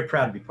very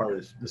proud to be part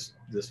of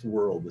this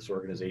world, this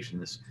organization,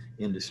 this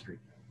industry.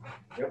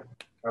 Yep,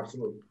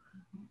 absolutely.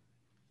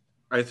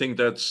 I think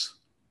that's,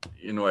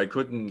 I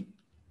couldn't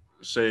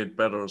say it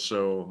better,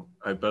 so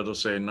I better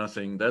say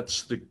nothing.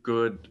 That's a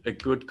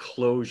good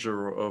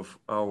closure of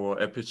our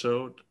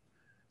episode.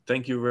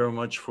 Thank you very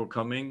much for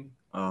coming.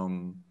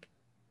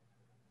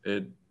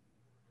 It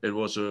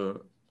was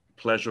a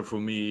pleasure for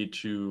me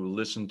to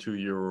listen to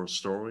your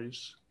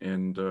stories,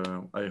 and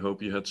I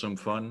hope you had some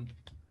fun.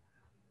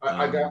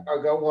 I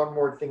got one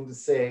more thing to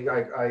say.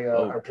 I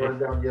wrote it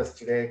down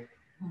yesterday.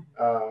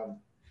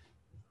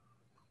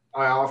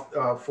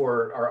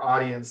 For our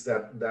audience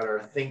that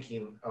are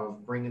thinking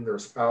of bringing their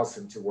spouse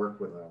in to work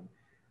with them,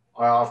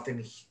 I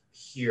often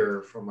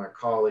hear from my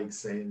colleagues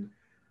saying,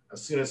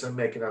 as soon as I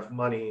make enough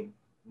money,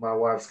 my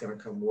wife's going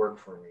to come work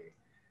for me.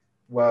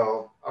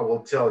 Well, I will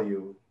tell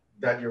you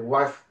that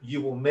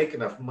you will make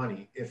enough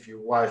money if your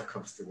wife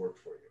comes to work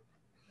for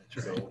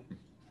you. So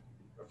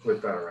I'll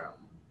flip that around.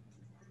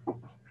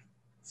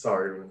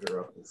 Sorry to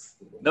interrupt this.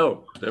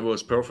 No, that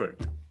was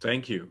perfect.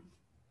 Thank you.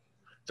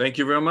 Thank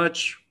you very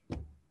much.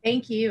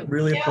 Thank you.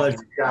 Really a pleasure.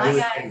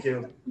 Guys, thank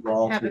you.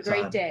 All Have a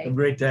great day. Have a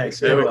great day.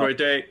 Have a great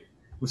day.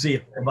 We'll see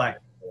you. Bye-bye.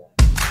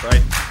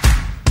 Bye.